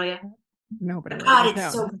Australia? No, but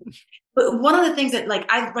but one of the things that like,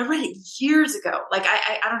 I read it years ago, like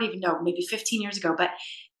I don't even know, maybe 15 years ago, but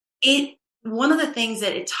one of the things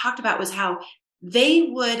that it talked about was how they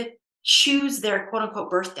would choose their quote unquote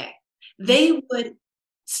birthday. They would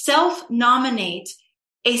self-nominate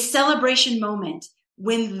a celebration moment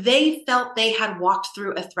when they felt they had walked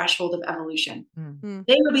through a threshold of evolution.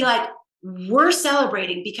 They would be like, we're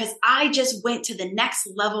celebrating because I just went to the next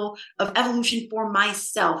level of evolution for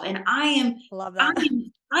myself. And I am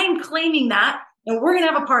claiming that, and we're going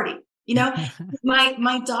to have a party.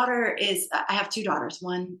 My daughter I have two daughters,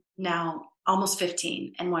 one now almost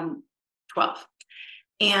 15 and one 12.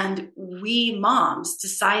 And we moms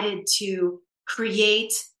decided to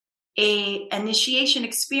create a initiation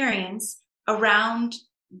experience around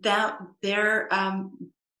their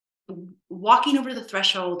walking over the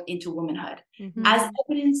threshold into womanhood, as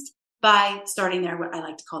evidenced by starting what I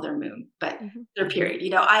like to call their moon, but their period.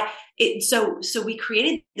 So we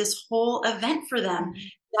created this whole event for them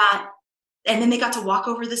and then they got to walk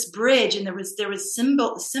over this bridge, and there was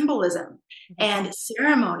symbolism and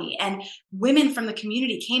ceremony, and women from the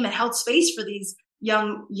community came and held space for these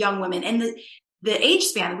young women. And the age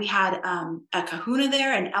span, we had a kahuna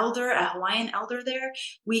there, an elder, a Hawaiian elder there.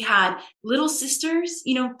 We had little sisters,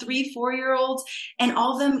 3-4-year-olds, and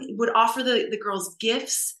all of them would offer the girls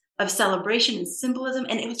gifts of celebration and symbolism.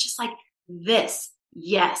 And it was just like this,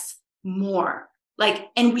 yes, more. Like,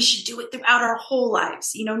 and we should do it throughout our whole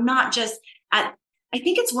lives, not just I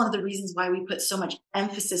think it's one of the reasons why we put so much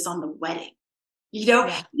emphasis on the wedding,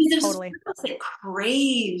 because there's totally. That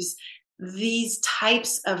craves these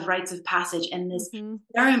types of rites of passage and this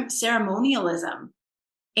ceremonialism.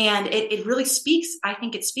 And it really speaks, I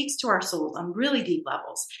think it speaks to our souls on really deep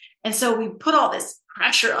levels. And so we put all this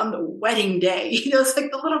pressure on the wedding day. It's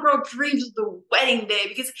like the little girl dreams of the wedding day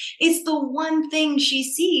because it's the one thing she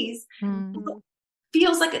sees.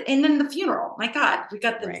 Feels like, and then the funeral. My God, we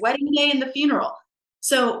got the wedding day and the funeral.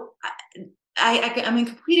 So I'm in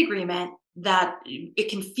complete agreement that it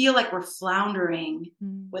can feel like we're floundering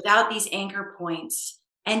without these anchor points,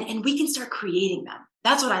 and we can start creating them.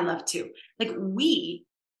 That's what I love too. Like we,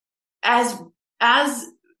 as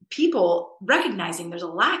people recognizing there's a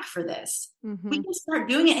lack for this, we can start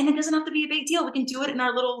doing it, and it doesn't have to be a big deal. We can do it in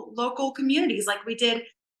our little local communities like we did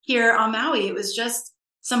here on Maui. It was just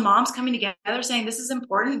some moms coming together saying, this is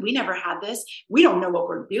important. We never had this. We don't know what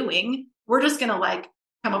we're doing. We're just going to like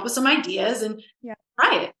come up with some ideas and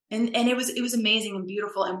try it. And it was amazing and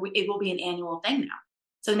beautiful. And it will be an annual thing now.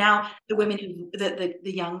 So now the women the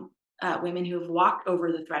young women who have walked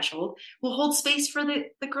over the threshold will hold space for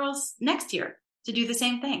the girls next year to do the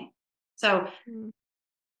same thing. So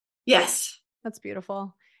yes. That's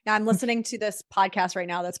beautiful. Yeah. I'm listening to this podcast right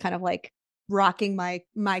now. That's kind of like rocking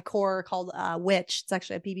my core, called Witch. It's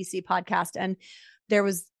actually a BBC podcast. And there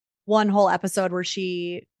was one whole episode where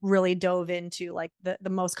she really dove into like the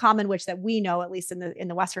most common witch that we know, at least in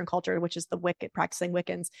the Western culture, which is the practicing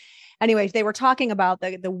Wiccans. Anyway, they were talking about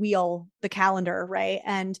the wheel, the calendar, right?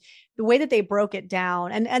 And the way that they broke it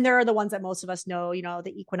down, and there are the ones that most of us know,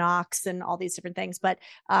 the equinox and all these different things, but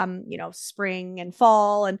spring and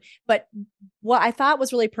fall. But what I thought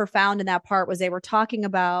was really profound in that part was they were talking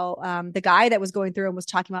about the guy that was going through and was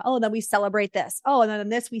talking about, oh, then we celebrate this. Oh, and then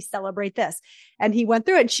this, we celebrate this. And he went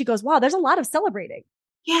through it and she goes, wow, there's a lot of celebrating.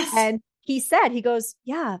 Yes. And he goes,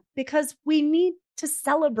 yeah, because we need to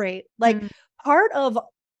celebrate. Like part of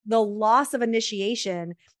the loss of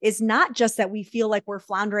initiation is not just that we feel like we're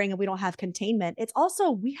floundering and we don't have containment. It's also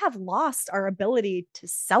we have lost our ability to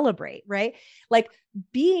celebrate, right? Like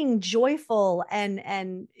being joyful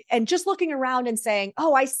and just looking around and saying,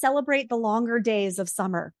 "Oh, I celebrate the longer days of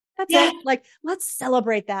summer." That's it. Like, let's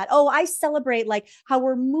celebrate that. Oh, I celebrate like how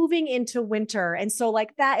we're moving into winter. And so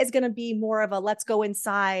like that is going to be more of a let's go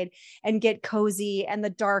inside and get cozy and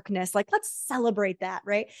the darkness. Like, let's celebrate that.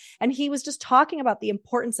 Right. And he was just talking about the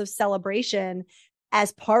importance of celebration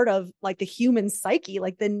as part of like the human psyche,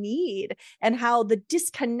 like the need and how the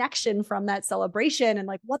disconnection from that celebration and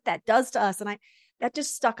like what that does to us. And that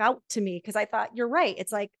just stuck out to me because I thought you're right.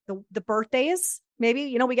 It's like the birthdays, maybe,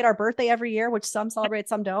 you know, we get our birthday every year, which some celebrate,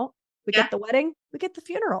 some don't. We get the wedding, we get the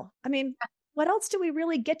funeral. I mean, what else do we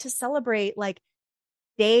really get to celebrate like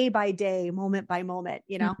day by day, moment by moment,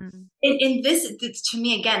 you know? In this, to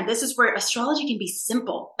me, again, this is where astrology can be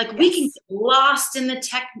simple. Like we can get lost in the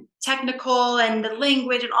technical and the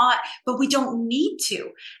language and all that, but we don't need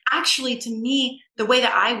to. Actually, to me, the way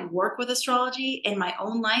that I work with astrology in my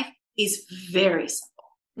own life is very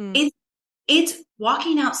simple. It's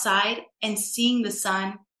walking outside and seeing the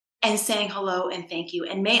sun and saying hello and thank you.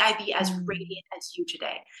 And may I be as radiant as you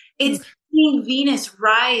today. It's seeing Venus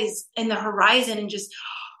rise in the horizon and just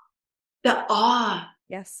the awe.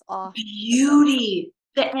 Yes. Awe. Beauty.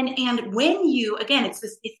 And when you, again, it's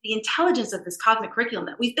the intelligence of this cosmic curriculum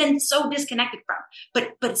that we've been so disconnected from,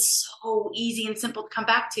 but it's so easy and simple to come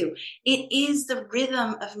back to. It is the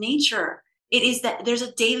rhythm of nature. It is that there's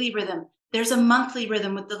a daily rhythm. There's a monthly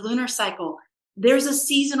rhythm with the lunar cycle. There's a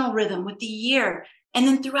seasonal rhythm with the year. And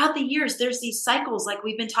then throughout the years, there's these cycles like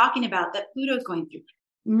we've been talking about that Pluto's going through,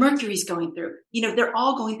 Mercury's going through, you know, they're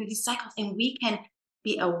all going through these cycles and we can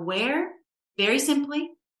be aware very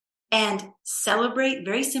simply and celebrate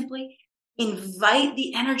very simply, invite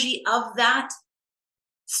the energy of that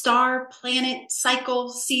star, planet, cycle,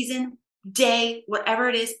 season, day, whatever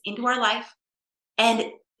it is into our life. And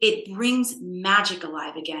it brings magic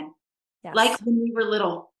alive again. Yes. Like when we were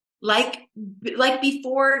little, like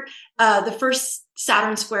before the first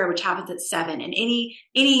Saturn square, which happens at 7, and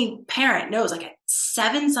any parent knows like at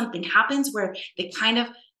 7 something happens where they kind of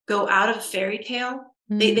go out of fairy tale.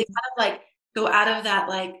 They kind of like go out of that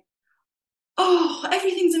like, oh,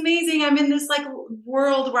 everything's amazing. I'm in this like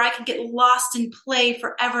world where I can get lost and play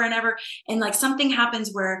forever and ever. And like something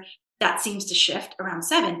happens where that seems to shift around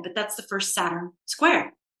 7, but that's the first Saturn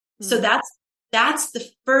square. So that's the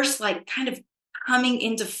first like kind of coming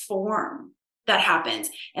into form that happens,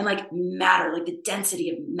 and like matter, like the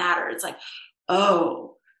density of matter. It's like,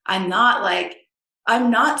 oh, I'm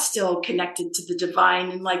not still connected to the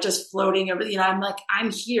divine and like just floating over, you know,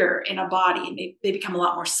 I'm here in a body, and they become a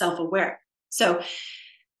lot more self-aware. So,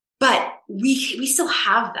 but we still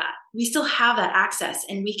have that. We still have that access,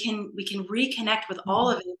 and we can reconnect with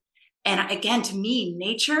all of it. And again, to me,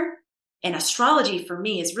 nature and astrology for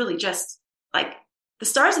me is really just like the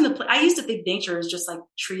stars and I used to think nature is just like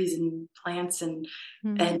trees and plants and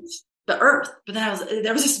the earth. But then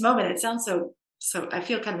there was this moment, it sounds so I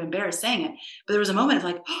feel kind of embarrassed saying it, but there was a moment of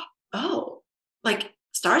like, oh, like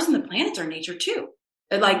stars and the planets are nature too.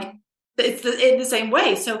 And like, it's in the same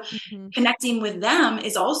way. So connecting with them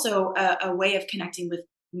is also a way of connecting with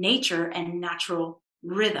nature and natural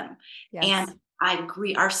rhythm. Yes. And I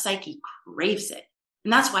agree. Our psyche craves it.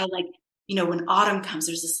 And that's why, like, you know, when autumn comes,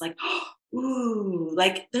 there's this like, ooh,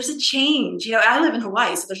 like there's a change. You know, I live in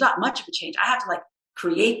Hawaii, so there's not much of a change. I have to like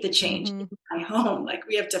create the change in my home. Like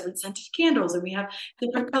we have different scented candles and we have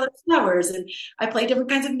different colored flowers, and I play different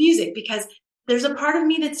kinds of music because there's a part of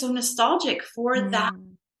me that's so nostalgic for that.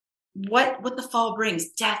 What the fall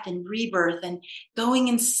brings, death and rebirth and going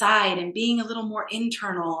inside and being a little more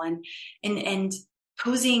internal and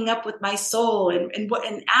cozying up with my soul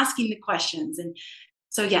and asking the questions. And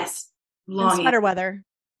so, yes, longing. Sweater weather.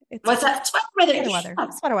 What's that? Sweater weather.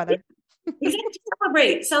 Sweater weather.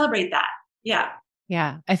 Celebrate that. Yeah.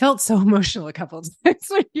 Yeah. I felt so emotional a couple of times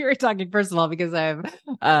when you were talking, first of all, because I have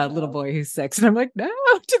a little boy who's 6 and I'm like, no,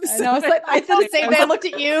 to the side. I feel the same way. I looked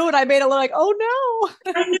at you and I made a little like, oh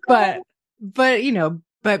no. But, you know,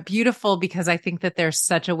 but beautiful, because I think that there's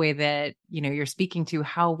such a way that, you know, you're speaking to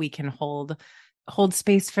how we can hold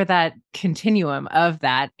space for that continuum of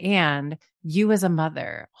that. And you as a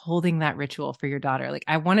mother holding that ritual for your daughter. Like,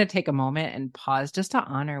 I want to take a moment and pause just to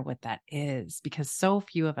honor what that is, because so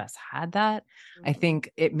few of us had that. I think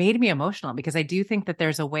it made me emotional because I do think that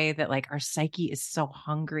there's a way that like our psyche is so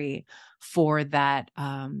hungry for that,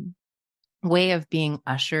 way of being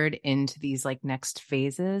ushered into these like next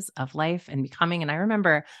phases of life and becoming. And I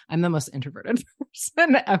remember I'm the most introverted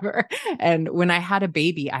person ever. And when I had a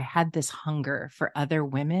baby, I had this hunger for other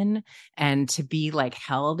women and to be like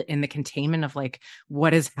held in the containment of like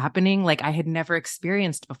what is happening, like I had never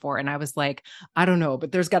experienced before. And I was like, I don't know,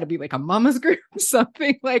 but there's got to be like a mama's group or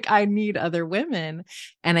something. Like I need other women.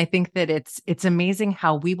 And I think that it's amazing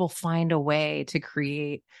how we will find a way to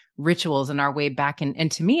create rituals in our way back.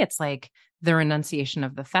 And to me, it's like the renunciation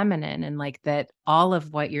of the feminine, and like that all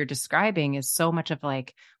of what you're describing is so much of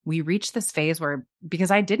like, we reach this phase where, because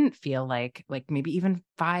I didn't feel like maybe even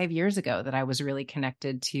 5 years ago that I was really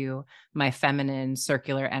connected to my feminine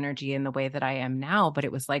circular energy in the way that I am now. But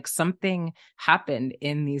it was like something happened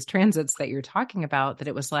in these transits that you're talking about that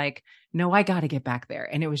it was like, no, I got to get back there.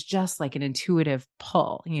 And it was just like an intuitive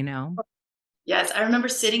pull, you know? Yes. I remember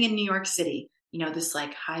sitting in New York City, this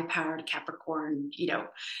like high powered Capricorn,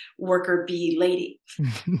 worker bee lady.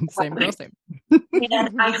 Same girl, same.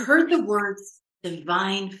 And I heard the words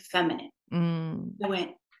divine feminine. I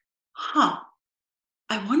went,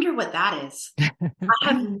 I wonder what that is. I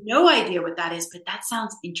have no idea what that is, but that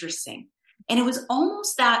sounds interesting. And it was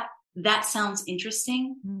almost that sounds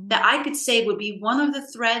interesting that I could say would be one of the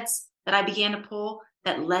threads that I began to pull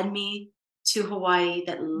that led me to Hawaii,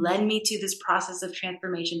 that led me to this process of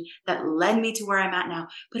transformation, that led me to where I'm at now.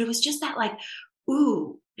 But it was just that like,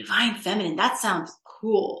 ooh, divine feminine, that sounds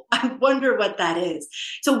cool. I wonder what that is.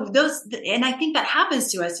 So and I think that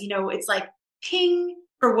happens to us, it's like ping,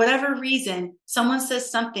 for whatever reason, someone says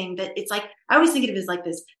something that it's like, I always think of it as like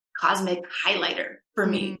this cosmic highlighter for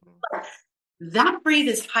me. That phrase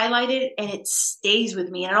is highlighted and it stays with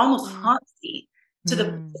me and it almost haunts me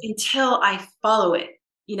until I follow it.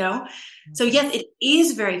 So yes, it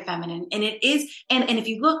is very feminine, and it is, and if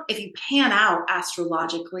you pan out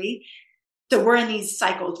astrologically, so we're in these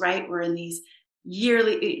cycles, right? We're in these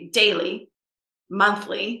yearly, daily,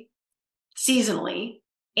 monthly, seasonally,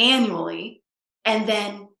 annually, and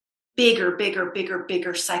then bigger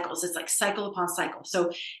cycles. It's like cycle upon cycle.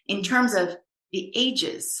 So in terms of the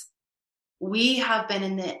ages, we have been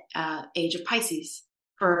in the age of Pisces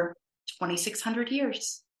for 2,600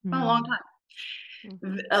 years, a long time.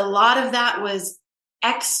 A lot of that was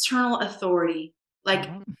external authority, like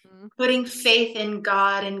putting faith in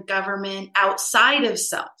God and government outside of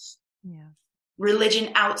self,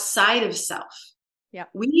 religion outside of self. Yeah.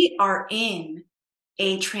 We are in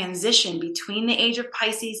a transition between the age of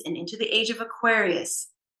Pisces and into the age of Aquarius.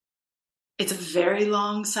 It's a very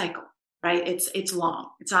long cycle, right? It's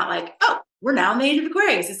long. It's not like, oh, we're now in the age of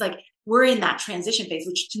Aquarius. It's like, we're in that transition phase,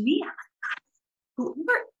 which to me,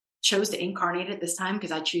 whoever chose to incarnate at this time,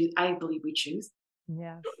 because I believe we choose.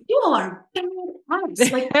 Yeah. You all are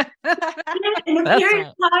badass. Like in a period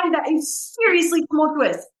of time that is seriously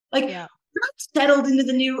tumultuous. Like we're not settled into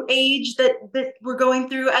the new age that we're going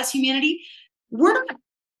through as humanity. We're not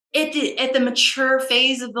at the mature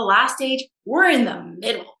phase of the last age. We're in the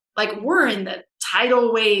middle. Like we're in the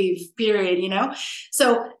tidal wave period,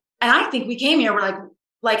 So, and I think we came here, we're like,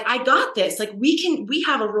 I got this. Like we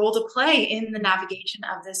have a role to play in the navigation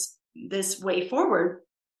of this way forward.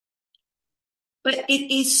 But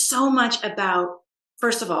it is so much about,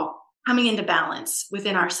 first of all, coming into balance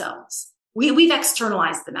within ourselves. We've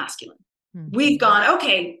externalized the masculine. We've gone,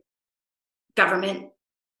 okay, government,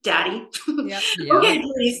 daddy. Yep. Okay,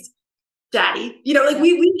 priest, daddy.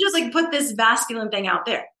 We just like put this masculine thing out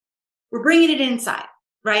there. We're bringing it inside.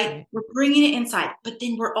 Right? We're bringing it inside, but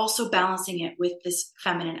then we're also balancing it with this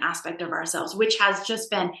feminine aspect of ourselves, which has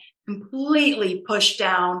just been completely pushed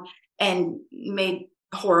down and made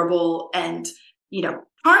horrible and,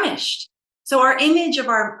 tarnished. So our image of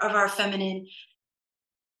our feminine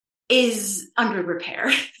is under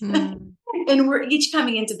repair and we're each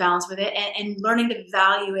coming into balance with it and learning to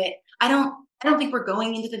value it. I don't think we're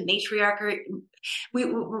going into the matriarchy.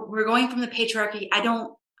 We're going from the patriarchy. I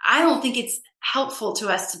don't think it's helpful to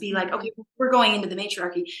us to be like, okay, we're going into the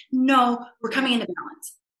matriarchy. No, we're coming into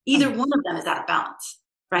balance. Either one of them is out of balance,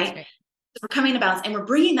 right? Okay. So we're coming into balance and we're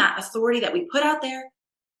bringing that authority that we put out there,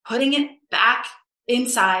 putting it back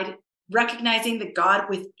inside, recognizing the God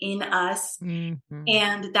within us. And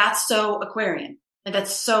that's so Aquarian. And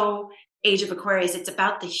that's so Age of Aquarius. It's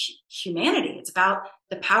about the humanity. It's about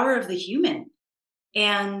the power of the human.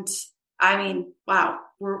 And I mean, wow,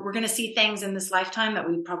 we're going to see things in this lifetime that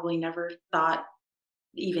we probably never thought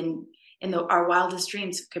even in our wildest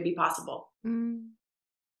dreams could be possible.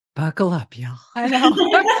 Buckle up, y'all. I know.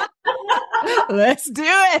 Let's do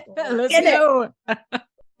it. Let's go.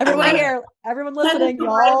 Everyone listening, you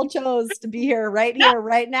all chose to be here, right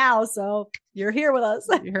now. So you're here with us.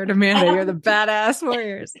 You heard Amanda. You're the badass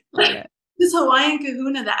warriors. Okay. this Hawaiian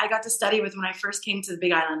kahuna that I got to study with when I first came to the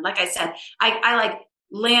Big Island. Like I said, I like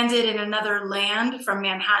landed in another land from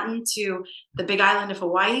Manhattan to the Big Island of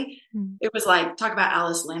Hawaii. It was like, talk about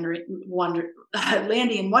Alice landing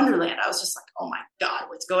in Wonderland. I was just like, oh my God,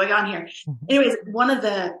 what's going on here? Anyways, one of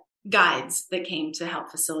the guides that came to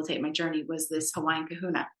help facilitate my journey was this Hawaiian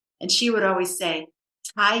kahuna. And she would always say,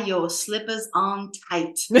 tie your slippers on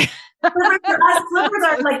tight. Slippers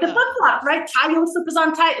are like the flip-flops, right? Tie your slippers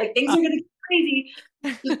on tight. Like things are going to get crazy.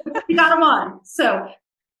 You got them on. So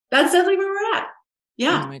that's definitely where we're at.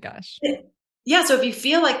 Yeah. Oh my gosh. Yeah. So if you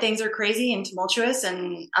feel like things are crazy and tumultuous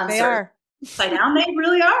and uncertain, They are. upside down, they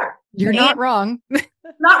really are. You're not wrong.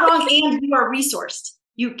 Not wrong. And you are resourced.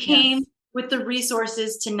 You came with the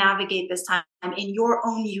resources to navigate this time in your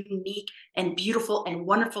own unique and beautiful and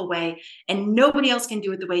wonderful way. And nobody else can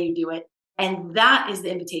do it the way you do it. And that is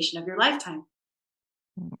the invitation of your lifetime.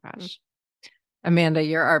 Oh my gosh. Amanda,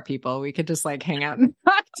 you're our people. We could just like hang out and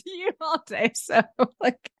talk to you all day. So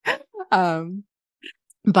like,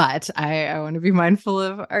 but I want to be mindful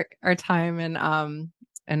of our time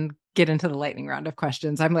and get into the lightning round of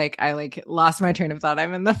questions. I lost my train of thought.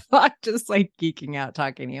 I'm in the fog, just like geeking out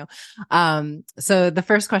talking to you. So the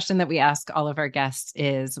first question that we ask all of our guests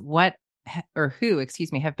is who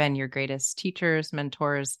have been your greatest teachers,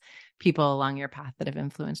 mentors, people along your path that have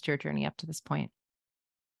influenced your journey up to this point?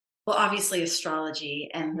 Well, obviously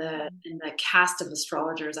astrology and the cast of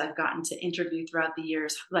astrologers I've gotten to interview throughout the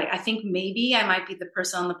years. Like, I think maybe I might be the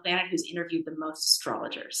person on the planet who's interviewed the most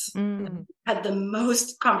astrologers, had the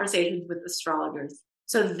most conversations with astrologers.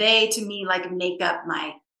 So they, to me, like make up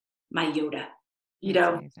my Yoda, you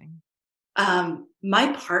know. Amazing.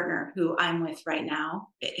 My partner who I'm with right now,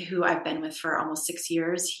 who I've been with for almost 6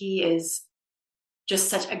 years, he is just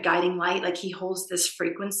such a guiding light. Like he holds this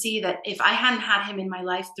frequency that if I hadn't had him in my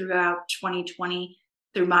life throughout 2020,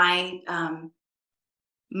 through my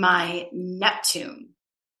Neptune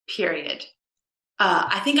period,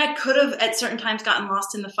 I think I could have at certain times gotten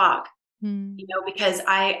lost in the fog, you know, because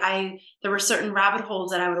there were certain rabbit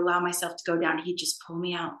holes that I would allow myself to go down. He'd just pull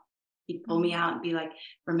me out. He'd pull me out and be like,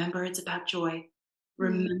 remember, it's about joy.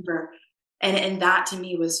 Remember. And that to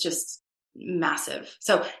me was just massive.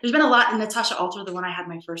 So there's been a lot. And Natasha Alter, the one I had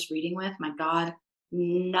my first reading with, my God,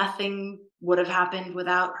 nothing would have happened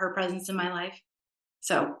without her presence in my life.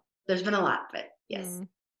 So there's been a lot, but yes.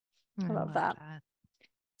 I love that.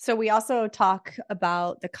 So we also talk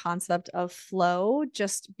about the concept of flow,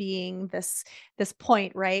 just being this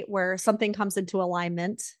point, right, where something comes into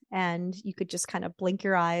alignment and you could just kind of blink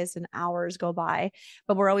your eyes and hours go by.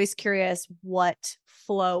 But we're always curious what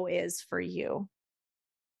flow is for you.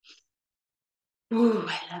 Ooh,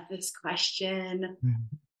 I love this question.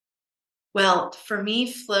 Well, for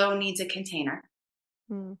me, flow needs a container.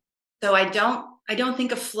 So I don't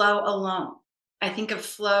think of flow alone. I think of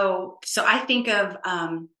flow. So I think of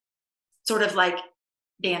sort of like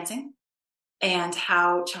dancing and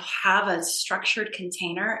how to have a structured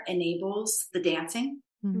container enables the dancing,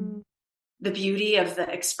 the beauty of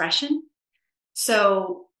the expression.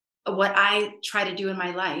 So what I try to do in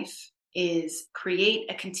my life is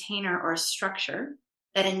create a container or a structure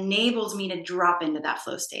that enables me to drop into that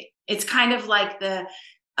flow state. It's kind of like the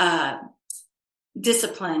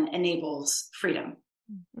discipline enables freedom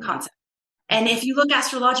concept. And if you look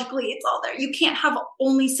astrologically, it's all there. You can't have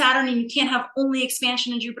only Saturn and you can't have only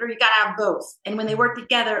expansion in Jupiter. You got to have both. And when they work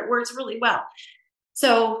together, it works really well.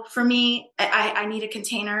 So for me, I need a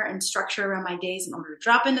container and structure around my days in order to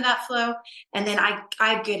drop into that flow. And then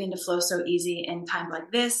I get into flow so easy in times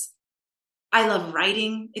like this. I love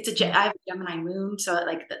writing. I have a Gemini moon. So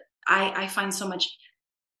like I find so much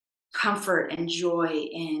comfort and joy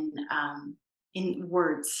in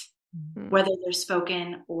words, whether they're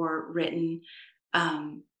spoken or written.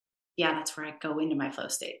 That's where I go into my flow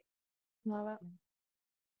state. Love it.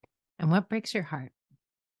 And what breaks your heart?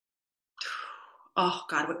 Oh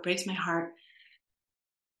God, what breaks my heart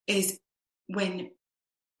is when,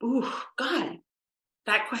 God,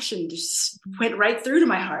 that question just went right through to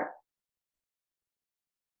my heart.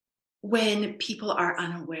 When people are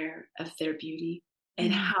unaware of their beauty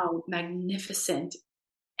and how magnificent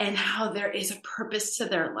and how there is a purpose to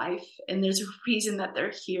their life and there's a reason that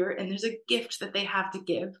they're here and there's a gift that they have to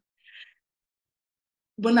give.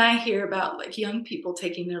 When I hear about like young people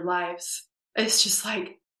taking their lives, it's just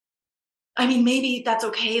like, I mean, maybe that's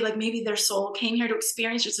okay. Like maybe their soul came here to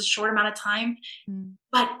experience just a short amount of time.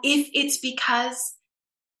 But if it's because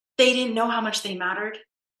they didn't know how much they mattered,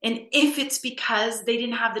 and if it's because they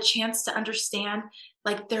didn't have the chance to understand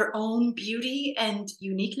like their own beauty and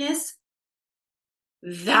uniqueness,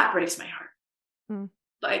 that breaks my heart.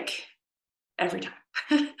 Like every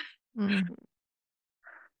time. Yeah.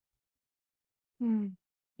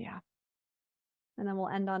 And then we'll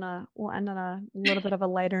end on a little bit of a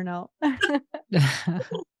lighter note. Oh,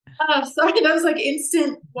 sorry. That was like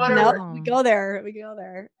instant waterworks. No, we go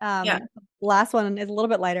there. Yeah. Last one is a little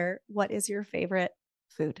bit lighter. What is your favorite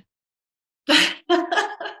food?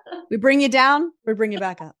 We bring you down, we bring you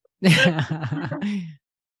back up.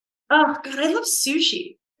 Oh God, I love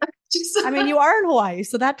sushi. I mean, you are in Hawaii,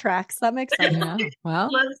 so that tracks. That makes sense. Yeah. Well,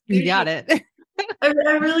 you got it. I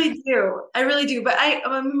really do. I really do. But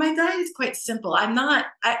my diet is quite simple. I'm not,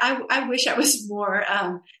 I wish I was more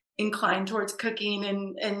inclined towards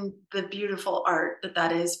cooking and the beautiful art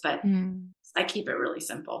that is, but I keep it really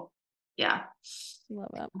simple. Yeah.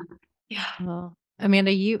 Love it. Yeah. Well,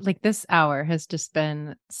 Amanda, you like this hour has just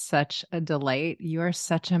been such a delight. You are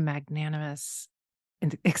such a magnanimous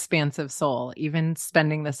and expansive soul. Even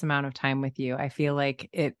spending this amount of time with you, I feel like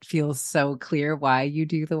it feels so clear why you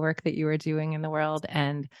do the work that you are doing in the world.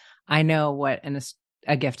 And I know what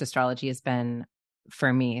a gift astrology has been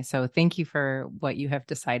for me. So thank you for what you have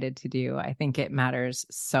decided to do. I think it matters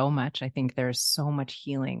so much. I think there's so much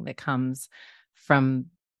healing that comes from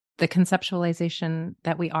the conceptualization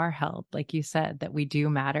that we are held, like you said, that we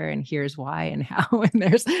do matter, and here's why and how, and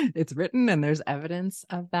it's written and there's evidence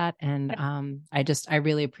of that. And I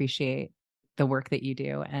really appreciate the work that you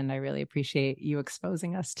do. And I really appreciate you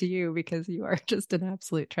exposing us to you, because you are just an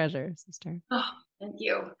absolute treasure, sister. Oh, thank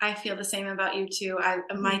you. I feel the same about you too.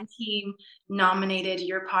 My team nominated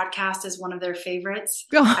your podcast as one of their favorites.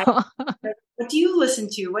 What do you listen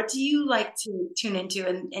to? What do you like to tune into?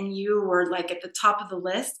 And you were like at the top of the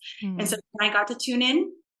list. And so when I got to tune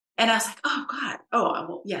in, and I was like, oh God,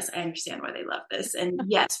 well, yes, I understand why they love this. And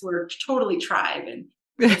yes, we're totally tribe. And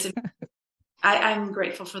it's I'm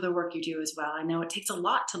grateful for the work you do as well. I know it takes a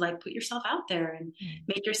lot to like put yourself out there and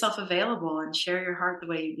make yourself available and share your heart the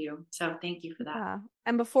way you do. So thank you for that. Yeah.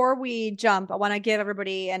 And before we jump, I want to give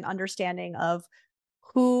everybody an understanding of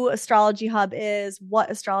who Astrology Hub is,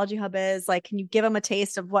 what Astrology Hub is. Like, can you give them a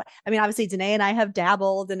taste of what, I mean, obviously Danae and I have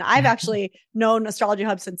dabbled, and I've actually known Astrology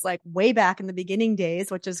Hub since like way back in the beginning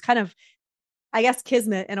days, which is kind of, I guess,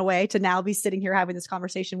 kismet in a way to now be sitting here having this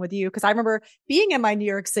conversation with you. Cause I remember being in my New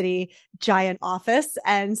York City giant office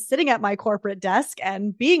and sitting at my corporate desk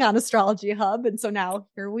and being on Astrology Hub. And so now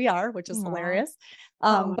here we are, which is hilarious.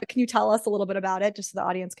 But can you tell us a little bit about it, just so the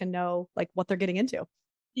audience can know like what they're getting into?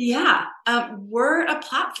 Yeah, we're a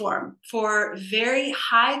platform for very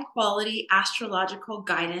high quality astrological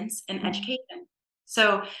guidance and education.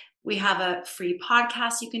 So we have a free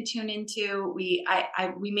podcast you can tune into. We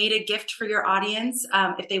made a gift for your audience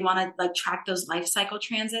if they want to like track those life cycle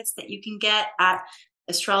transits that you can get at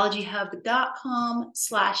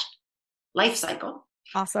astrologyhub.com/lifecycle.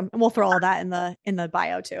 Awesome. And we'll throw all that in the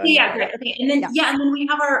bio too. Yeah, great. Okay. And then and then we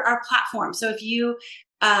have our platform. So if you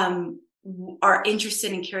are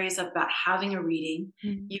interested and curious about having a reading,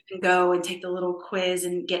 you can go and take the little quiz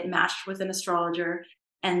and get matched with an astrologer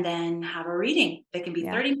and then have a reading. They can be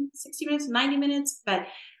 30 minutes, 60 minutes, 90 minutes, but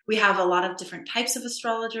we have a lot of different types of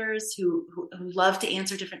astrologers who love to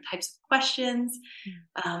answer different types of questions.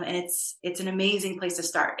 And it's an amazing place to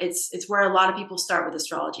start. It's where a lot of people start with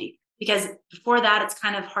astrology, because before that, it's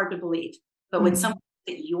kind of hard to believe. But when someone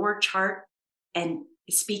looks at your chart and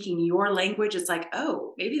speaking your language, it's like,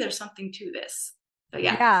 oh, maybe there's something to this. So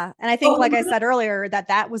yeah. And I think, like I said earlier,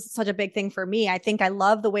 that was such a big thing for me. I think I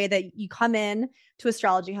love the way that you come in to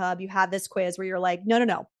Astrology Hub, you have this quiz where you're like,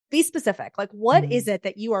 no, be specific. Like, what is it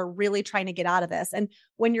that you are really trying to get out of this? And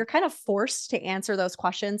when you're kind of forced to answer those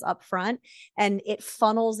questions up front, and it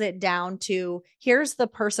funnels it down to, here's the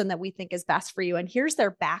person that we think is best for you, and here's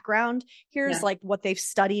their background, here's like what they've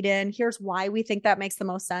studied in, here's why we think that makes the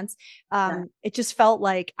most sense. It just felt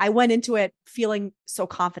like I went into it feeling so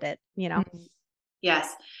confident, you know?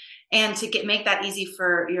 Yes. And to make that easy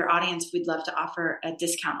for your audience, we'd love to offer a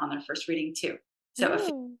discount on their first reading too. So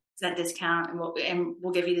if that discount, and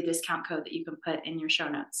we'll give you the discount code that you can put in your show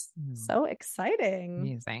notes. So exciting.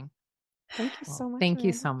 Amazing. Thank you so much. Thank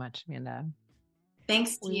you so much, Amanda.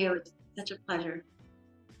 Thanks to you. It's such a pleasure.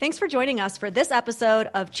 Thanks for joining us for this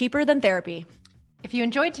episode of Cheaper Than Therapy. If you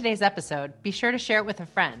enjoyed today's episode, be sure to share it with a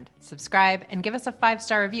friend, subscribe, and give us a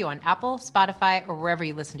 5-star review on Apple, Spotify, or wherever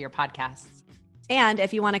you listen to your podcasts. And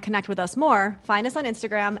if you want to connect with us more, find us on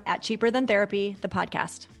Instagram at Cheaper Than Therapy, the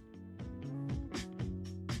podcast.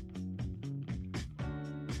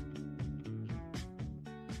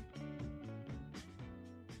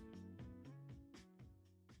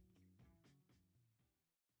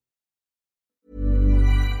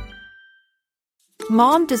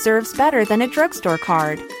 Mom deserves better than a drugstore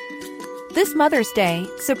card. This Mother's Day,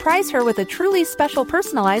 surprise her with a truly special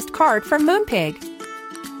personalized card from Moonpig.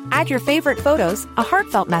 Add your favorite photos, a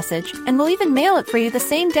heartfelt message, and we'll even mail it for you the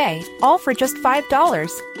same day, all for just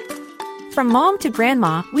 $5. From mom to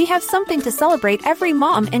grandma, we have something to celebrate every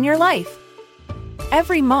mom in your life.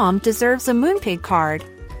 Every mom deserves a Moonpig card.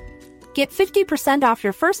 Get 50% off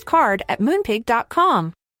your first card at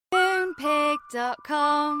Moonpig.com.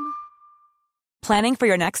 Moonpig.com. Planning for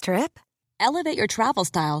your next trip? Elevate your travel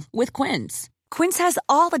style with Quince. Quince has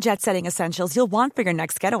all the jet-setting essentials you'll want for your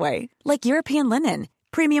next getaway, like European linen,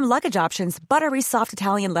 premium luggage options, buttery soft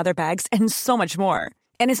Italian leather bags, and so much more.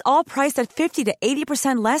 And is all priced at 50 to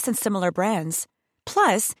 80% less than similar brands.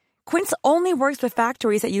 Plus, Quince only works with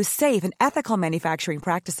factories that use safe and ethical manufacturing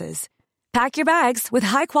practices. Pack your bags with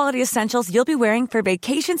high-quality essentials you'll be wearing for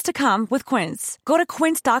vacations to come with Quince. Go to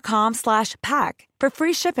quince.com/pack for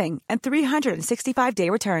free shipping and 365-day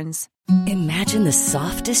returns. Imagine the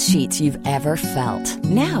softest sheets you've ever felt.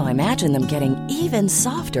 Now imagine them getting even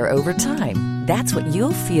softer over time. That's what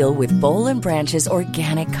you'll feel with Boll & Branch's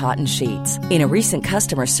organic cotton sheets. In a recent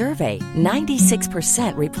customer survey,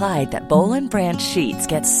 96% replied that Boll & Branch sheets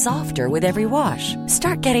get softer with every wash.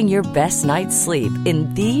 Start getting your best night's sleep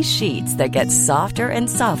in these sheets that get softer and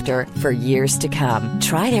softer for years to come.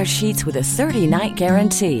 Try their sheets with a 30-night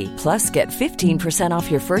guarantee. Plus, get 15%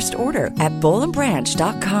 off your first order at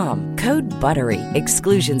bollandbranch.com. Code BUTTERY.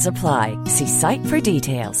 Exclusions apply. See site for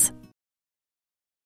details.